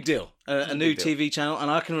it was a big deal. A new TV channel, and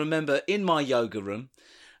I can remember in my yoga room.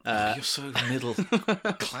 You're so middle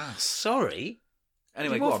class. Sorry.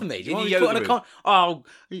 Anyway, go go on. on. Me? In your yoga room.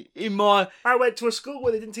 I went to a school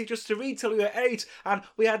where they didn't teach us to read till we were 8, and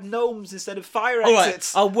we had gnomes instead of fire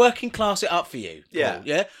exits. All right, I'll working class it up for you. Yeah. Paul,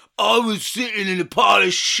 yeah. I was sitting in a pile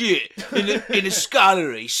of shit in a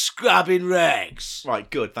scullery, scrubbing rags. Right,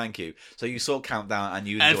 good, thank you. So you saw Countdown and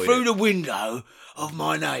you enjoyed it. And through the window of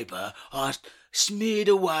my neighbour, I smeared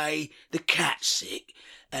away the cat sick,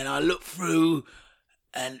 and I looked through,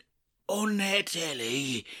 and on their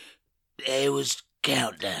telly, there was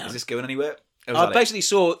Countdown. Is this going anywhere? I basically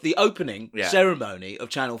saw the opening ceremony of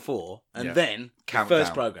Channel 4 and then Countdown. The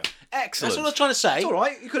first programme. Excellent. That's what I was trying to say. It's all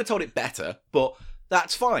right. You could have told it better, but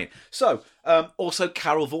that's fine. So, also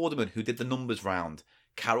Carol Vorderman, who did the numbers round.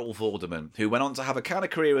 Carol Vorderman, who went on to have a kind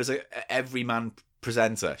of career as a everyman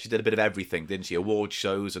presenter. She did a bit of everything, didn't she? Award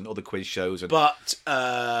shows and other quiz shows. But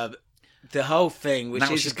the whole thing, which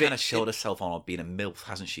now is she's kind of showed herself on being a MILF,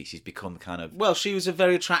 hasn't she? She's become kind of... Well, she was a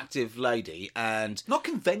very attractive lady, and... Not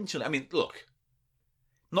conventionally... I mean, look.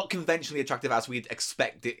 Not conventionally attractive as we'd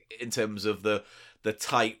expect it in terms of the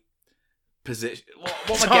tight position.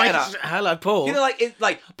 What am I getting at? Hello, Paul. You know,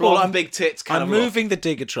 like blonde, Paul, big tits kind I'm of moving the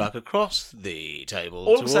digger truck across the table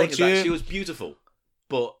All I'm saying towards is you. that she was beautiful,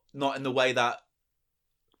 but not in the way that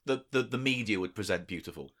the media would present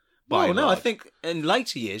beautiful. Well, no, I think in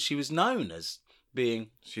later years she was known as being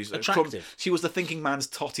attractive. She was the thinking man's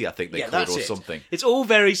totty, I think they called her, or something. It's all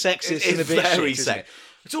very sexist and a bit very shit, sexist.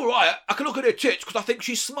 It's all right. I can look at her tits because I think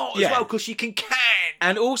she's smart as well because she can.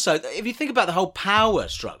 And also, if you think about the whole power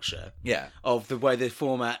structure of the way the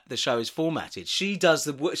show is formatted, she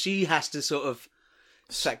has to sort of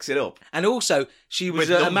sex it up. And also, she was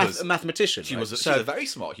a mathematician. She was a very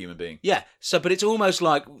smart human being. Yeah. So, but it's almost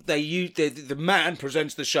like the man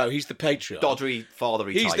presents the show. He's the patriarch. Doddery,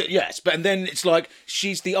 fathery type. Yes, and then it's like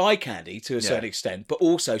she's the eye candy to a certain extent, but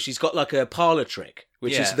also she's got like a parlour trick,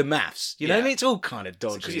 which is the maths. You know what I mean? It's all kind of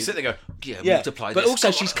dodgy. Because you sit there and go, multiply this. But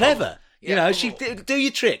also she's clever. You know, she do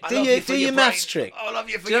your trick. Do your maths trick. I love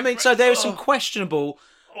you for do you know what I mean? So there is some questionable...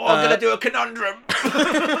 I'm going to do a conundrum.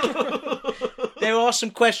 there are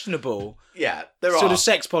some questionable Yeah, there sort are. of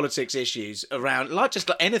sex politics issues around, like just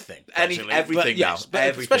like anything, actually. everything But, yes, now, but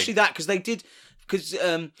everything. especially that because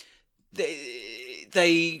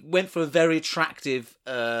they went for a very attractive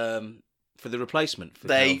for the replacement. For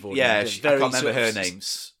Carol Vorderman. I Very can't remember sort her of-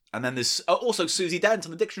 names. And then there's also Susie Dent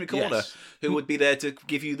on the Dictionary Corner, Yes. who would be there to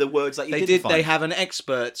give you the words that you They didn't did. find. They have an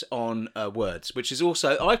expert on words, which is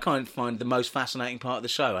also I kind of find the most fascinating part of the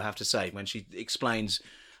show. I have to say, when she explains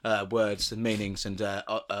words and meanings and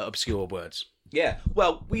obscure words. Yeah.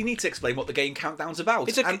 Well, we need to explain what the game Countdown's about.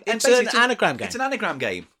 It's an basically anagram game. It's an anagram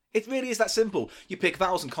game. It really is that simple. You pick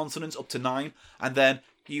vowels and consonants up to 9, and then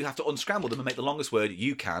you have to unscramble them and make the longest word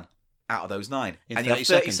you can out of those 9. In and you have 30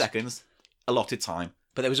 30 seconds. seconds allotted time,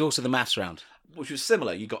 But there was also the maths round. which was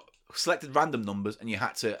similar. You got selected random numbers, and you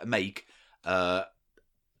had to make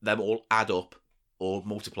them all add up or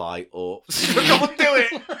multiply or. I can't do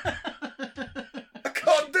it. I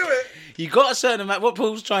can't do it. You got a certain amount. What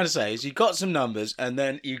Paul's trying to say is you got some numbers, and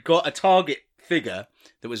then you got a target figure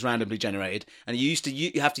that was randomly generated, and you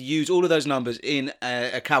have to use all of those numbers in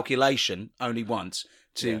a calculation only once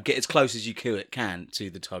to get as close as you can to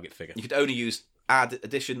the target figure. You could only use add,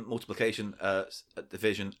 addition, multiplication,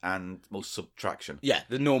 division, and subtraction. Yeah,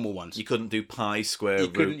 the normal ones. You couldn't do pi, square, You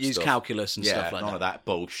root couldn't use stuff. calculus and Yeah, stuff like none that. of that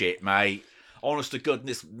bullshit, mate. Honest to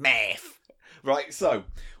goodness, math. Right, so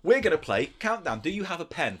we're going to play Countdown. Do you have a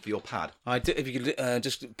pen for your pad? I do, if you could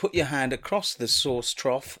just put your hand across the sauce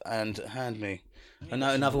trough and hand me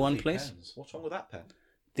another one, please. Pens. What's wrong with that pen?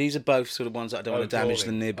 These are both sort of ones that I don't want to damage the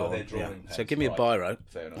drawing. nib Oh, on. they're drawing So pens. give me a Right. biro,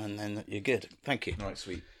 Fair enough. and then you're good. Thank you. Right,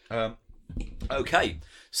 sweet. Okay,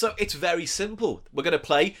 so it's very simple. We're going to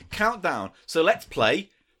play Countdown. So let's play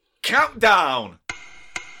Countdown.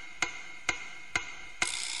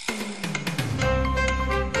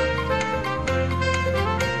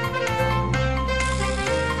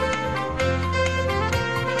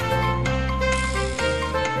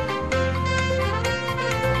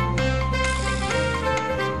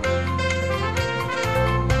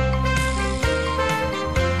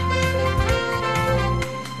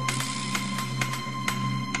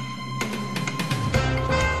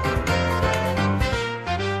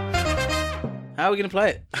 How are we going to play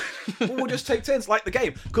it? Well, we'll just take turns like the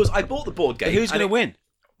game. Because I bought the board game. Who's going to win?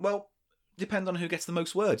 Well, depends on who gets the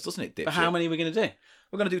most words, doesn't it, Dipshit? But how many are we going to do?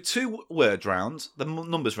 We're going to do 2 word rounds, the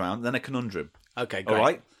numbers round, then a conundrum. Okay, great. All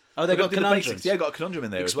right? Oh, they've We're got gonna do the conundrums. basics. Yeah, got a conundrum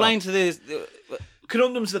in there Explain as to this. well.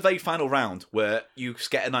 Conundrum's the very final round where you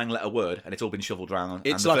get a 9-letter word and it's all been shuffled round.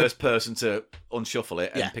 It's and like the first person to unshuffle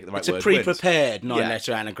it and pick the right it's word a pre-prepared wins.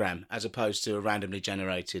 9-letter anagram as opposed to a randomly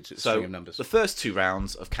generated So string of numbers. the first 2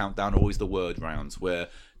 rounds of Countdown are always the word rounds, where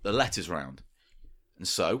the letters round. And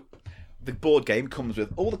so the board game comes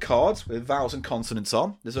with all the cards with vowels and consonants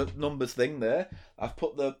on. There's a numbers thing there. I've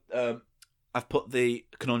put the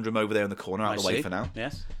conundrum over there in the corner out of the way for now.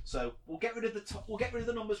 Yes. So we'll get rid of we'll get rid of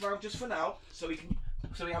the numbers round just for now, so we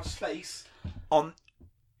have space on.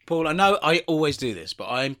 Paul, I know I always do this, but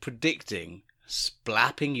I'm predicting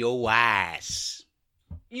splapping your ass.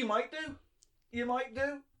 You might do. You might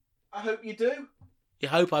do. I hope you do. You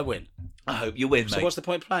hope I win. I hope you win, So mate. what's the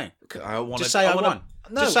point of playing? I want Just say I won.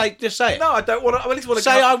 No. Just say it. No, I don't want to. I at least want to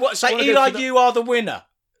Say I won. Say Eli, you are the winner.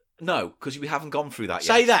 No, because we haven't gone through that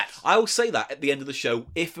yet. Say that. I'll say that at the end of the show,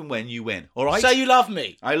 if and when you win. All right? Say you love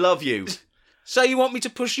me. I love you. Say you want me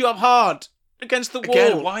to push you up hard against the wall.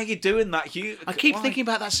 Again, why are you doing that, Hugh? I keep Why? thinking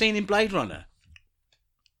about that scene in Blade Runner.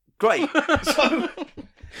 Great. So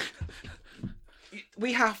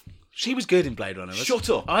we have. She was good in Blade Runner. Shut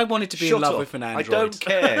up. I wanted to be Shut in love up. with an I android. don't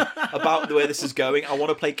care about the way this is going. I want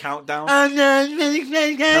to play Countdown. I'm not really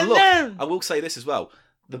And look, I will say this as well.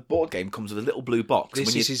 The board game comes with a little blue box. This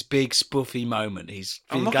When is you- his big spoofy moment. He's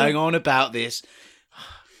I'm been not going gonna- on about this.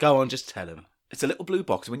 Go on, just tell him. It's a little blue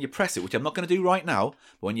box. When you press it, which I'm not going to do right now,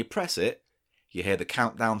 but when you press it, you hear the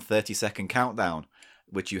countdown, 30-second countdown,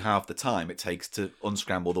 which you have the time it takes to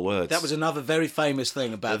unscramble the words. That was another very famous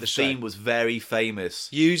thing about the the show. theme was very famous.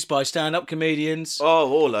 Used by stand-up comedians. Oh,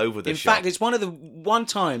 all over the In shop. fact, it's one of the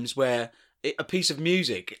times where a piece of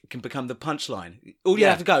music can become the punchline. All you Yeah.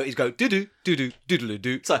 have to go is go doo-doo, doo-doo,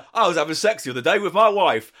 doodle-doo. It's like, I was having sex the other day with my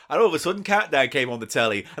wife, and all of a sudden Countdown came on the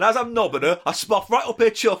telly, and as I'm knobbing her, I spoffed right up her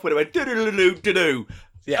chuff when it went doo-doo-doo-doo, doo-doo.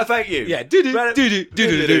 Yeah. Thank you. Yeah, doo-doo, Right- doo-doo,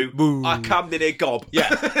 doo-doo-doo, boo. I cummed in a gob. Yeah.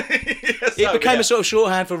 It became a sort of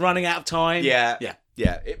shorthand for running out of time. Yeah. Yeah.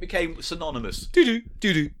 Yeah, it became synonymous. Doo-doo,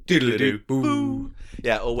 doo-doo, doodle-doo, boo.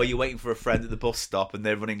 Yeah, or where you're waiting for a friend at the bus stop and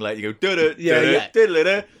they're running late, you go, doo-doo, Yeah, doo-doo, yeah.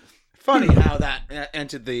 diddle-doo. Funny how that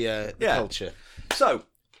entered the Yeah. culture. So,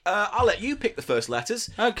 I'll let you pick the first letters.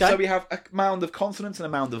 Okay. So we have a mound of consonants and a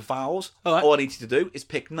mound of vowels. All right. All I need you to do is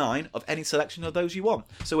pick 9 of any selection of those you want.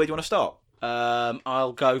 So where do you want to start?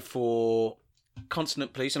 I'll go for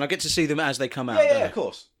consonant, please, and I get to see them as they come out. Yeah, don't I? of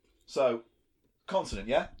course. So, consonant,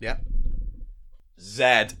 yeah? Yeah. Z.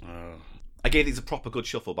 I gave these a proper good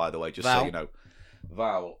shuffle, by the way, just so Vowel. you know.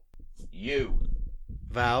 Vowel. U.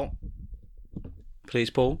 Vowel. Please,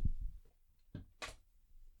 Paul.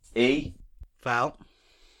 E. Vowel.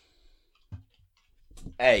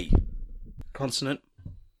 A. Consonant.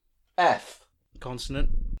 F. Consonant.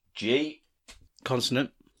 G.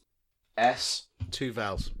 Consonant. S. 2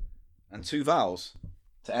 vowels. And 2 vowels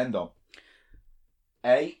to end on.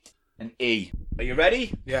 A and E. Are you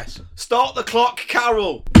ready? Yes. Start the clock,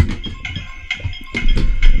 Carol!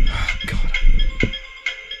 Oh, God.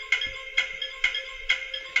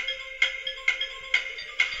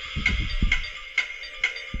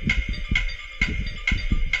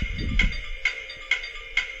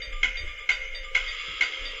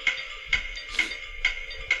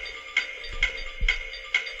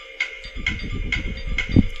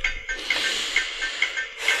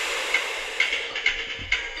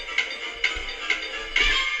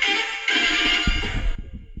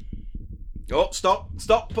 Oh,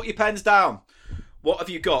 stop, put your pens down. What have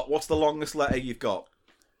you got? What's the longest letter you've got?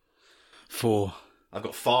 4. I've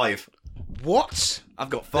got 5. What? I've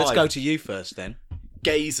got 5. Let's go to you first, then.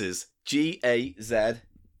 Gazes. Gazes.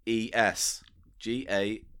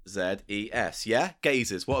 Gazes. Yeah?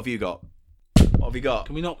 Gazes. What have you got? What have you got?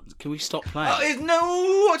 Can we stop playing?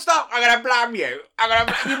 No, stop. I'm going to blam you.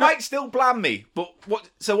 You might still blam me. But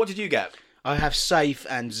what did you get? I have safe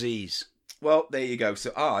and Z's. Well, there you go.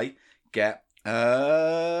 So I get,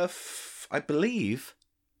 I believe,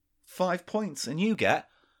 5 points. And you get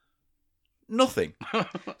nothing.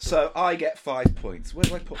 So I get 5 points. Where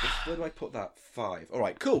do I put this? Where do I put that? 5. All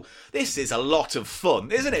right, cool. This is a lot of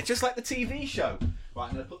fun, isn't it? Just like the TV show. Right,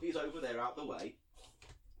 I'm going to put these over there out the way.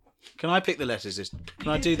 Can I pick the letters? Can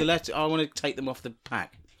I do the letter? I want to take them off the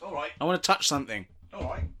pack. All right. I want to touch something. All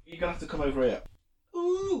right. You're going to have to come over here.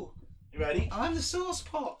 Ooh. You ready? I'm the sauce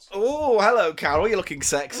pot. Oh, hello, Carol. You're looking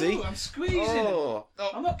sexy. Ooh, I'm squeezing Oh.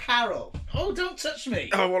 it. I'm not Carol. Oh, don't touch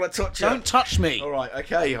me. I want to touch you. Don't touch me. All right,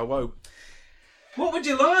 okay, I won't. What would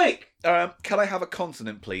you like? Can I have a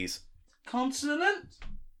consonant, please? Consonant?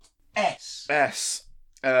 S. S.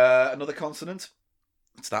 Another consonant?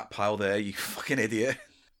 It's that pile there, you fucking idiot.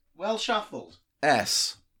 Well shuffled.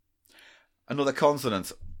 S. Another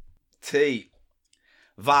consonant. T.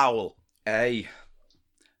 Vowel. A.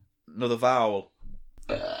 Another vowel.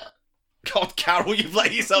 God, Carol, you've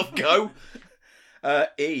let yourself go.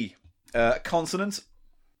 E. Consonant.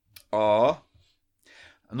 R.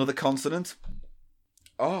 Another consonant.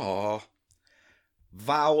 R.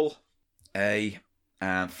 Vowel. A.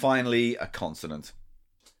 And finally, a consonant.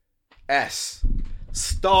 S.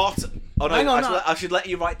 Start. Oh no, Hang on, no. I should let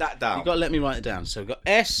you write that down. You've got to let me write it down. So we've got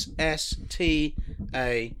S, S, T,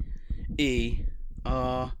 A, E,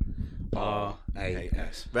 R, R, A,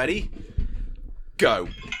 S. Ready? Go.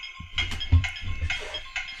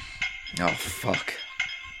 Oh, fuck.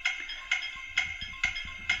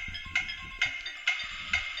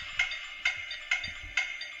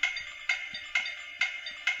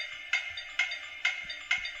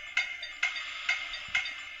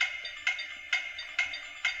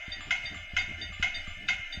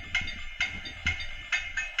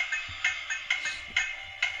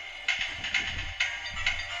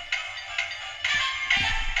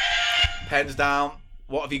 Pens down.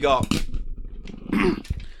 What have you got?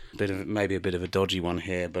 Maybe a bit of a dodgy one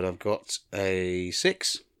here, but I've got a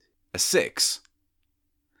 6. A 6.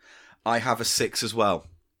 I have a 6 as well.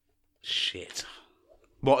 Shit.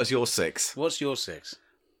 What is your 6? What's your 6?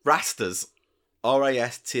 Rastas.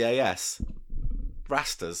 Rastas.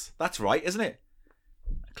 Rastas. That's right, isn't it?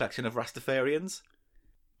 A collection of Rastafarians.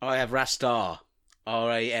 I have Rastar.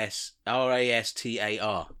 Rastar.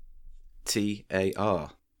 T-A-R.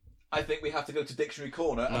 I think we have to go to Dictionary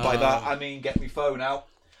Corner, and by that I mean get my phone out.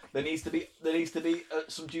 There needs to be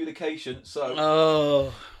some duplication. So,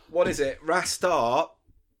 Oh. what is it? Rastar.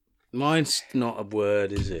 Mine's not a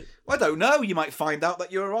word, is it? I don't know. You might find out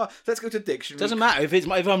that you're right. Let's go to Dictionary. Doesn't matter if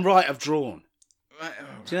I'm right. I've drawn. Right,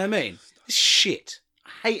 Do you know what I mean? It's shit.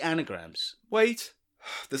 I hate anagrams. Wait.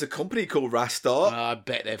 There's a company called Rastar. I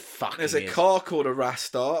bet they're fucking. There's a car called a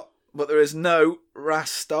Rastar, but there is no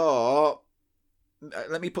Rastar.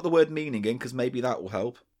 Let me put the word meaning in, because maybe that will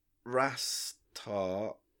help.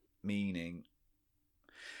 Rastar meaning.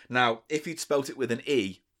 Now, if you'd spelt it with an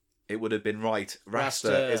E, it would have been right.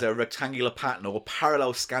 Raster Raster. is a rectangular pattern or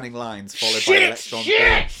parallel scanning lines followed by electron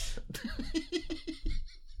beams.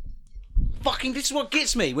 This is what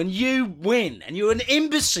gets me when you win and you're an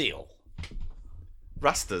imbecile.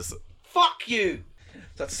 Rastas. Fuck you.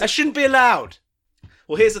 That's That shouldn't be allowed.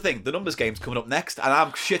 Well, here's the thing. The numbers game's coming up next, and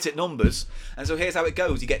I'm shit at numbers. And so here's how it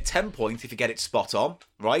goes. You get 10 points if you get it spot on,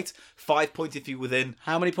 right? 5 points if you're within...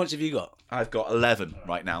 How many points have you got? I've got 11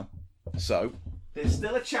 right now. So... there's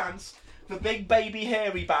still a chance for big baby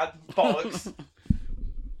hairy bad bollocks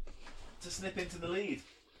to snip into the lead.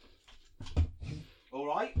 All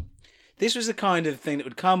right? This was the kind of thing that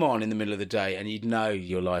would come on in the middle of the day and you'd know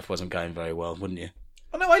your life wasn't going very well, wouldn't you?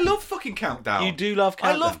 Oh, no, I love fucking Countdown. You do love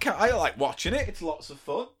Countdown. I like watching it. It's lots of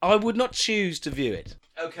fun. I would not choose to view it.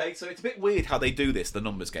 Okay, so it's a bit weird how they do this, the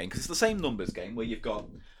numbers game, because it's the same numbers game where you've got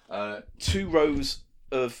 2 rows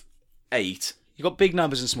of 8. You've got big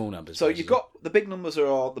numbers and small numbers. So basically. you've got the big numbers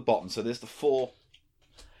are at the bottom. So there's the 4.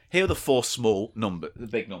 Here are the 4 small numbers, the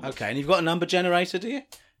big numbers. Okay, and you've got a number generator, do you?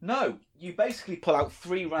 No, you basically pull out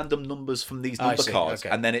 3 random numbers from these number see, cards,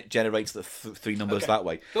 okay. and then it generates the 3 numbers that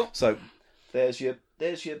way. Cool. So there's your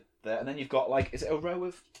there, and then you've got is it a row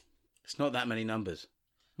of? It's not that many numbers.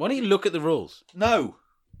 Why don't you look at the rules? No,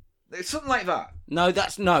 it's something like that. No,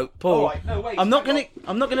 Paul. All right, no, wait, I'm not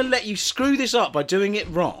gonna let you screw this up by doing it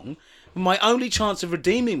wrong. My only chance of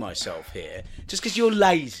redeeming myself here, just because you're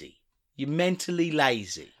lazy. You're mentally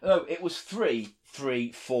lazy. No, it was 3,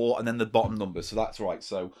 3, 4, and then the bottom numbers. So that's right.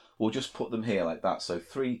 So we'll just put them here like that. So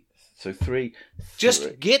 3. Just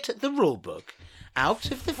 3. get the rule book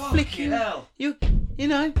out of the flicking. Hell. You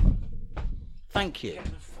know. Thank you.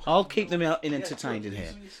 I'll keep them entertained in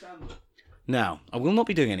here. Now, I will not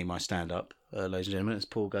be doing any of my stand-up, ladies and gentlemen, as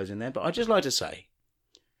Paul goes in there. But I'd just like to say,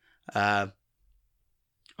 I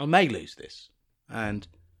may lose this, and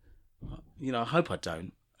I hope I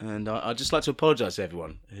don't. And I'd just like to apologise to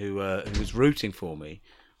everyone who was rooting for me.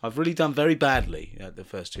 I've really done very badly at the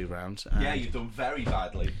first 2 rounds. Yeah, you've done very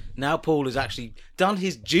badly. Now Paul has actually done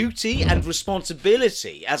his duty and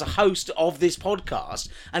responsibility as a host of this podcast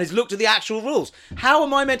and has looked at the actual rules. How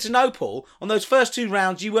am I meant to know, Paul, on those first 2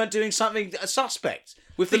 rounds you weren't doing something suspect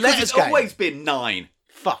with the Because letters it's game? always been 9.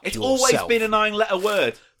 Fuck It's yourself. always been a 9-letter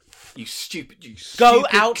word. You stupid Go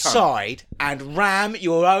cunt. outside and ram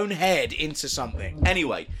your own head into something.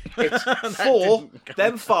 Anyway, it's 4,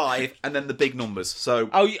 then 5, and then the big numbers. So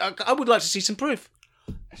Oh, I would like to see some proof.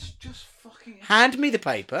 it's just fucking. Hand me the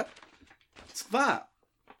paper. It's that.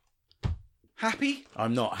 Happy?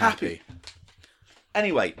 I'm not happy.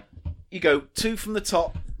 Anyway, you go 2 from the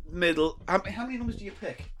top, middle. How many numbers do you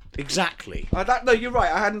pick? Exactly. No, you're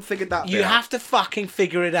right. I hadn't figured that. You bit out. have to fucking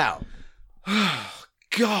figure it out.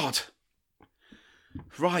 God.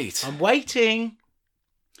 Right. I'm waiting.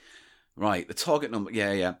 Right. The target number.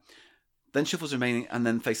 Yeah. Then shuffles remaining, and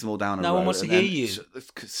then face them all down. No one wants to hear you.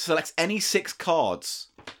 Select any 6 cards.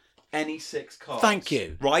 Any 6 cards. Thank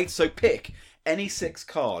you. Right. So pick any 6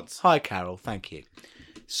 cards. Hi, Carol. Thank you.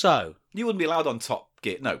 So. You wouldn't be allowed on Top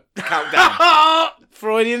Gear. No. Countdown.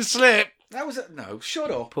 Freudian slip. That was it. No.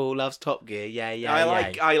 Shut up. Paul loves Top Gear. Yeah.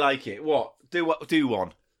 I like it. What? Do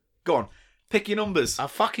one. Go on. Pick your numbers. I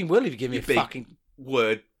fucking will if you give me You a big fucking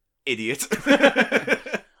word idiot.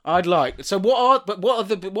 I'd like. So what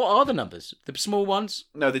are the numbers? The small ones?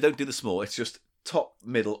 No, they don't do the small. It's just top,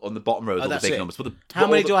 middle, on the bottom rows, all the that's big it. numbers. But How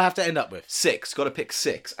many do I have to end up with? 6. Got to pick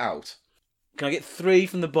 6 out. Can I get 3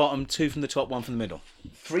 from the bottom, 2 from the top, 1 from the middle?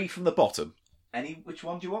 3 from the bottom. Which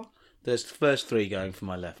one do you want? There's the first 3 going from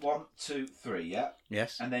my left. 1, 2, 3. Yeah.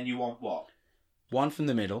 Yes. And then you want what? 1 from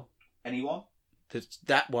the middle. Anyone?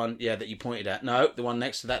 That one, yeah, that you pointed at. No, the one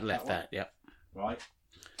next to that left. That one? Yeah. Right.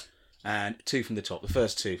 And 2 from the top. The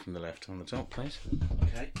first 2 from the left on the top, please.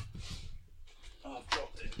 Okay. Oh, I've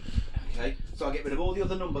dropped it. Okay. So I'll get rid of all the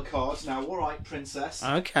other number cards now. All right, princess.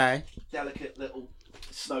 Okay. Delicate little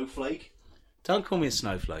snowflake. Don't call me a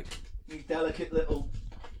snowflake. You delicate little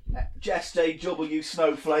SJW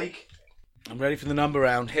snowflake. I'm ready for the number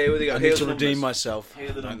round. Here we go. I need Here's to the redeem numbers. myself. Here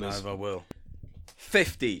are the I don't know numbers. if I will.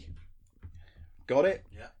 50. Got it?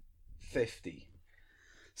 Yeah. 50.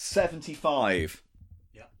 75.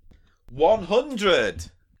 Yeah.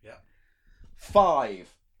 100. Yeah.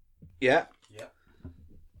 5. Yeah. Yeah.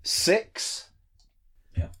 6.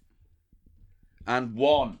 Yeah. And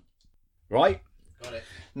 1. Right? Got it.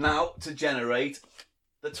 Now to generate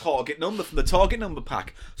the target number from the target number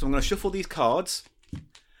pack. So I'm going to shuffle these cards.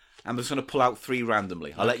 I'm just going to pull out 3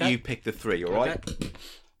 randomly. I'll let you pick the 3, all right? Okay.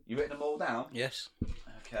 You written them all down? Yes.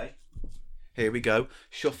 Okay. Here we go.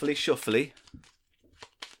 Shuffly, shuffly.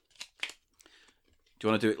 Do you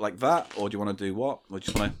want to do it like that? Or do you want to do what? Or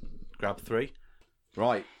just want to grab 3?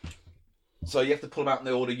 Right. So you have to pull them out in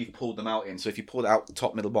the order you've pulled them out in. So if you pull it out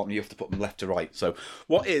top, middle, bottom, you have to put them left to right. So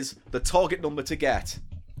what is the target number to get?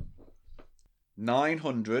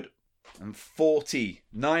 940.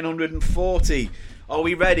 940. Are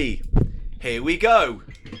we ready? Here we go.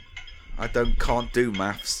 I can't do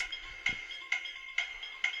maths.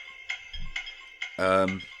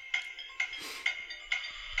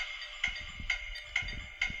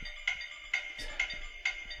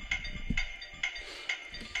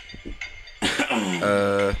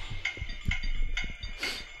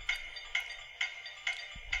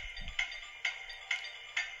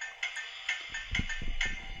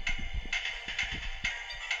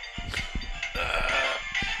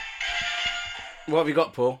 What have you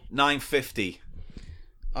got, Paul? 950.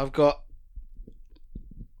 I've got...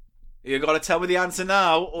 You got to tell me the answer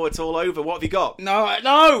now, or it's all over. What have you got?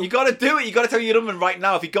 No! You got to do it. You got to tell me your number right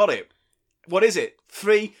now if you got it. What is it?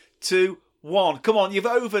 3, 2, 1. Come on, you've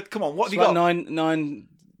over. Come on, what have you got?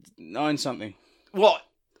 Nine something. What?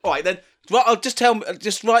 All right then. Well, I'll just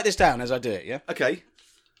just write this down as I do it, yeah? Okay,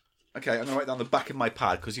 I'm going to write down the back of my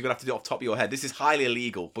pad because you're going to have to do it off the top of your head. This is highly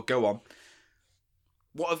illegal, but go on.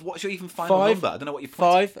 What's your even final number? I don't know what you put.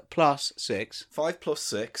 5 plus 6. 5 plus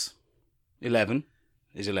 6. 11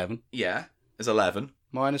 is 11. Yeah, is 11.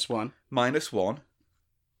 Minus 1. Minus 1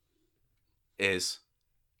 is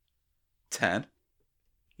 10.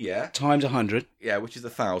 Yeah. Times 100. Yeah, which is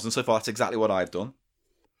 1,000. So far, that's exactly what I've done.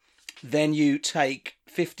 Then you take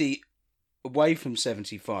 50 away from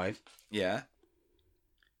 75. Yeah.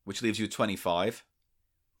 Which leaves you 25.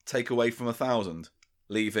 Take away from 1,000,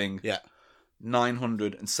 leaving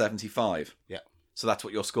 975. Yeah. So that's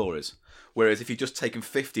what your score is. Whereas if you'd just taken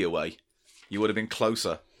 50 away, you would have been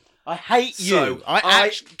closer. I hate you. So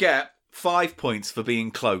I get 5 points for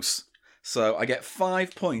being close. So I get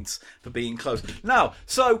 5 points for being close. Now,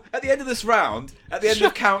 so at the end of this round, at the end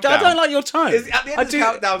of countdown, I don't like your tone. At the end of the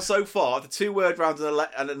countdown so far, the 2-word round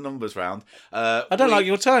and the numbers round. I don't like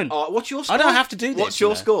your tone. What's your score? I don't have to do this. What's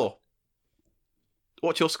your score?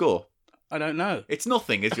 What's your score? I don't know. It's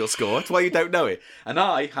nothing. Is your score? That's why you don't know it. And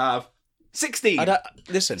I have 16.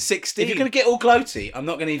 Listen, 16. If you're going to get all gloaty, I'm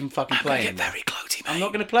not going to even fucking play. I'm going to get very gloaty, mate. I'm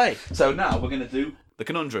not going to play. So now we're going to do the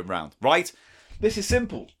conundrum round, right? This is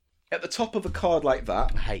simple. At the top of a card like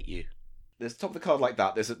that, I hate you. There's the top of the card like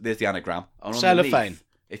that. There's the anagram. And Cellophane. underneath,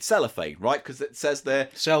 it's cellophane, right? Because it says there,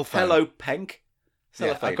 Cellophane. Hello, Penk.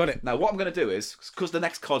 Cellophane. Yeah, I got it. Now, what I'm going to do is, because the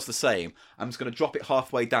next card's the same, I'm just going to drop it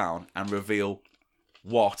halfway down and reveal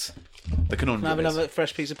what the conundrum Can I have is. another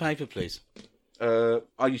fresh piece of paper, please? I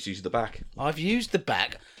used to use the back. I've used the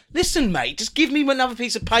back. Listen, mate, just give me another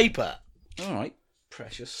piece of paper. All right.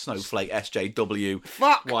 Precious Snowflake, SJW.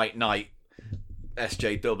 Fuck. White Knight,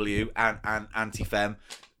 SJW, and Anti-Fem.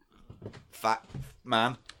 Fat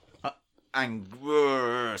Man. And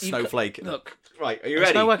Snowflake. Look. Right, are you There's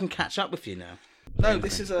ready? no way I can catch up with you now. No,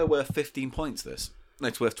 this is worth 15 points, this. No,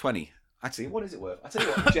 it's worth 20. Actually, what is it worth? I'll tell you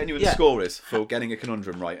what the genuine score is for getting a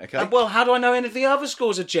conundrum right, okay? Well, how do I know any of the other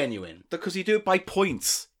scores are genuine? Because you do it by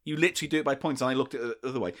points. You literally do it by points, and I looked at it the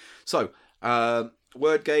other way. So,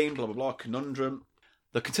 word game, blah, blah, blah, conundrum.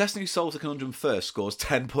 The contestant who solves the conundrum first scores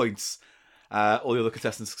 10 points. All the other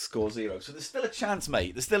contestants score 0. So there's still a chance,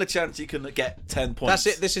 mate. There's still a chance you can get 10 points.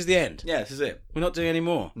 That's it? This is the end? Yeah, this is it. We're not doing any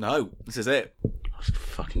more? No, this is it. It's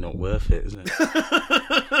fucking not worth it, isn't it?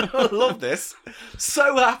 I love this.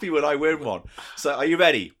 So happy when I win one. So are you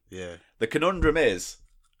ready? Yeah. The conundrum is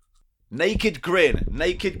naked grin.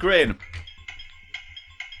 Naked grin.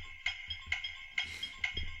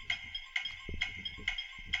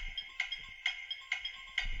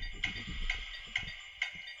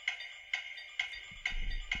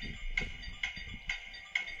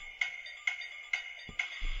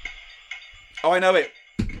 Oh, I know it.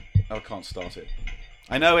 Oh, I can't start it.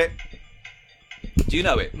 I know it. Do you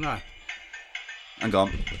know it? No. Hang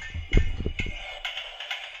on.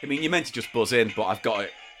 I mean, you meant to just buzz in, but I've got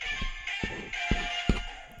it.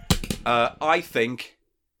 I think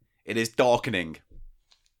it is darkening.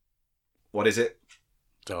 What is it?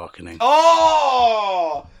 Darkening.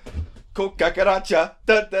 Oh!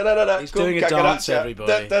 Cucaracha. He's doing a dance,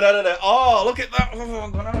 everybody. Oh, look at that. Oh,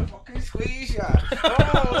 I'm going to fucking squeeze you.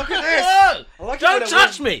 Oh, look at this. I like Don't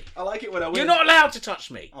touch me. I like it when I win. You're not allowed to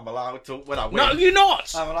touch me. I'm allowed to when I win. No, you're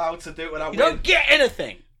not. I'm allowed to do it when I win. You don't get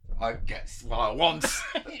anything. I get what I want.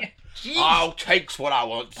 Jeez. I'll take what I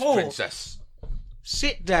want, Paul. princess.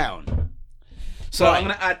 Sit down. So Right. I'm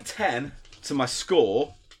going to add 10 to my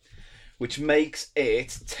score, which makes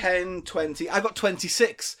it 10, 20. I got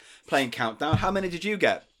 26 playing Countdown. How many did you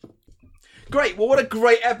get? Great. Well, what a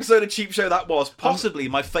great episode of Cheap Show that was. Possibly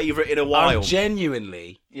my favourite in a while. I'm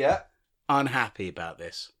genuinely Yeah. unhappy about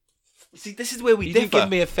this. See, this is where we You differ. didn't give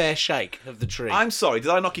me a fair shake of the tree. I'm sorry, did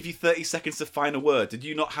I not give you 30 seconds to find a word? Did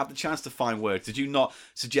you not have the chance to find words? Did you not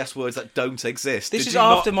suggest words that don't exist? This Did is you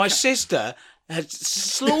after not... my sister had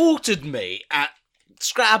slaughtered me at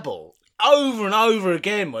Scrabble over and over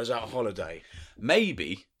again when I was out on holiday.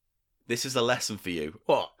 Maybe this is a lesson for you.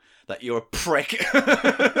 What? That you're a prick.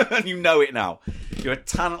 And you know it now. You're a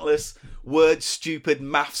talentless, word-stupid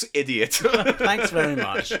maths idiot. Thanks very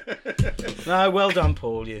much. No, well done,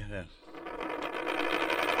 Paul. Yeah.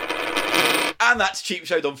 And that's Cheap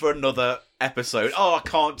Show done for another episode. Oh, I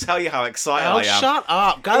can't tell you how excited Oh, I am. shut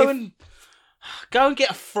up. Go and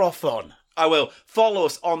get a froth on. I will. Follow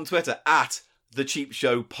us on Twitter at The Cheap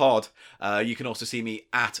Show Pod. You can also see me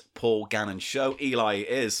at Paul Gannon Show. Eli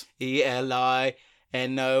is... ELINO.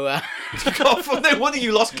 God, no wonder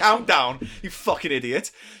you lost countdown, you fucking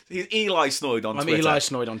idiot. He's Eli Snoid on Twitter. I'm Eli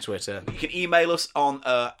Snoid on Twitter. You can email us on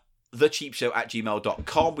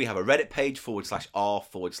thecheapshow@gmail.com. We have a Reddit page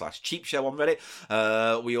 /r/cheapshow on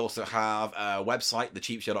Reddit. We also have a website,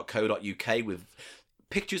 thecheapshow.co.uk, with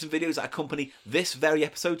pictures and videos that accompany this very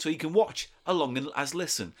episode, so you can watch along as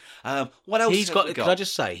listen. What else? He's got. Can I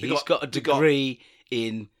just say he's got a degree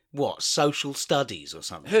in what, social studies or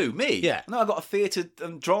something? Who, me? Yeah. No, I got a theatre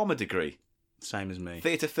and drama degree. Same as me.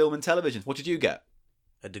 Theatre, film, and television. What did you get?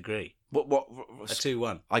 A degree. What? A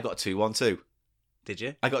 2-1. I got a 2-1 too. Did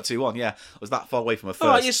you? I got 2-1. Yeah, I was that far away from a first. All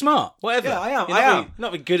right, you're smart. Whatever. Yeah, I am. You're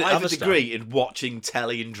not very good at I have other a degree in watching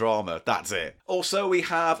telly and drama. That's it. Also, we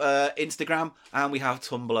have Instagram and we have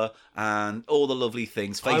Tumblr and all the lovely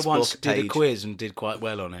things. Facebook I once did page. a quiz and did quite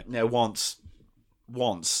well on it. Yeah, once.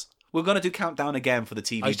 We're going to do Countdown again for the I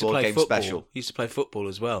TV used to board play game football. special. Used to play football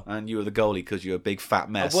as well. And you were the goalie because you're a big fat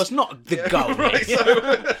mess. I was not the goal. Right,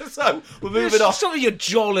 so we're moving on. Stop with your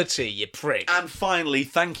jollity, you prick. And finally,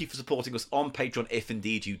 thank you for supporting us on Patreon, if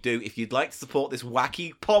indeed you do. If you'd like to support this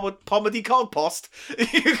wacky pomedy compost,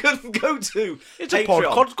 you can go to It's Patreon.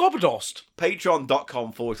 a pod gobadost.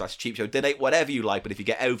 Patreon.com/cheapshow. Donate whatever you like, but if you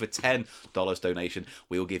get over $10 donation,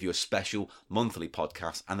 we will give you a special monthly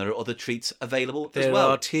podcast, and there are other treats available as There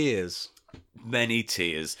well. are tears. Many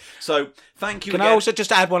tiers. So, thank you Can again. I also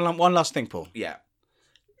just add one last thing, Paul? Yeah.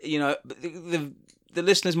 You know, the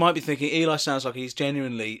listeners might be thinking Eli sounds like he's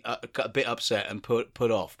genuinely a bit upset and put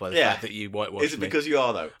off by the fact that you whitewashed me. Is it because you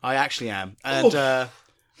are, though? I actually am. And I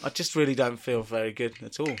just really don't feel very good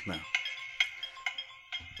at all now.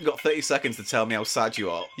 You've got 30 seconds to tell me how sad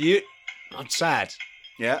you are. I'm sad.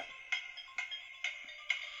 Yeah?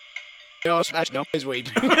 His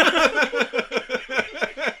weed.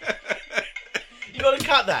 You got to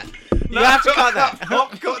cut that. You have to cut that. I'm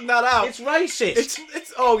not cutting that out. It's racist.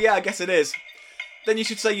 It's. Oh, yeah, I guess it is. Then you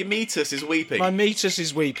should say your meatus is weeping. My meatus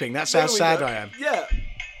is weeping. That's There how we sad go. I am. Yeah.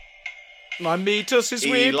 My meatus is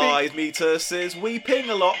weeping. Eli's meatus is weeping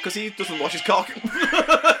a lot because he doesn't wash his cock.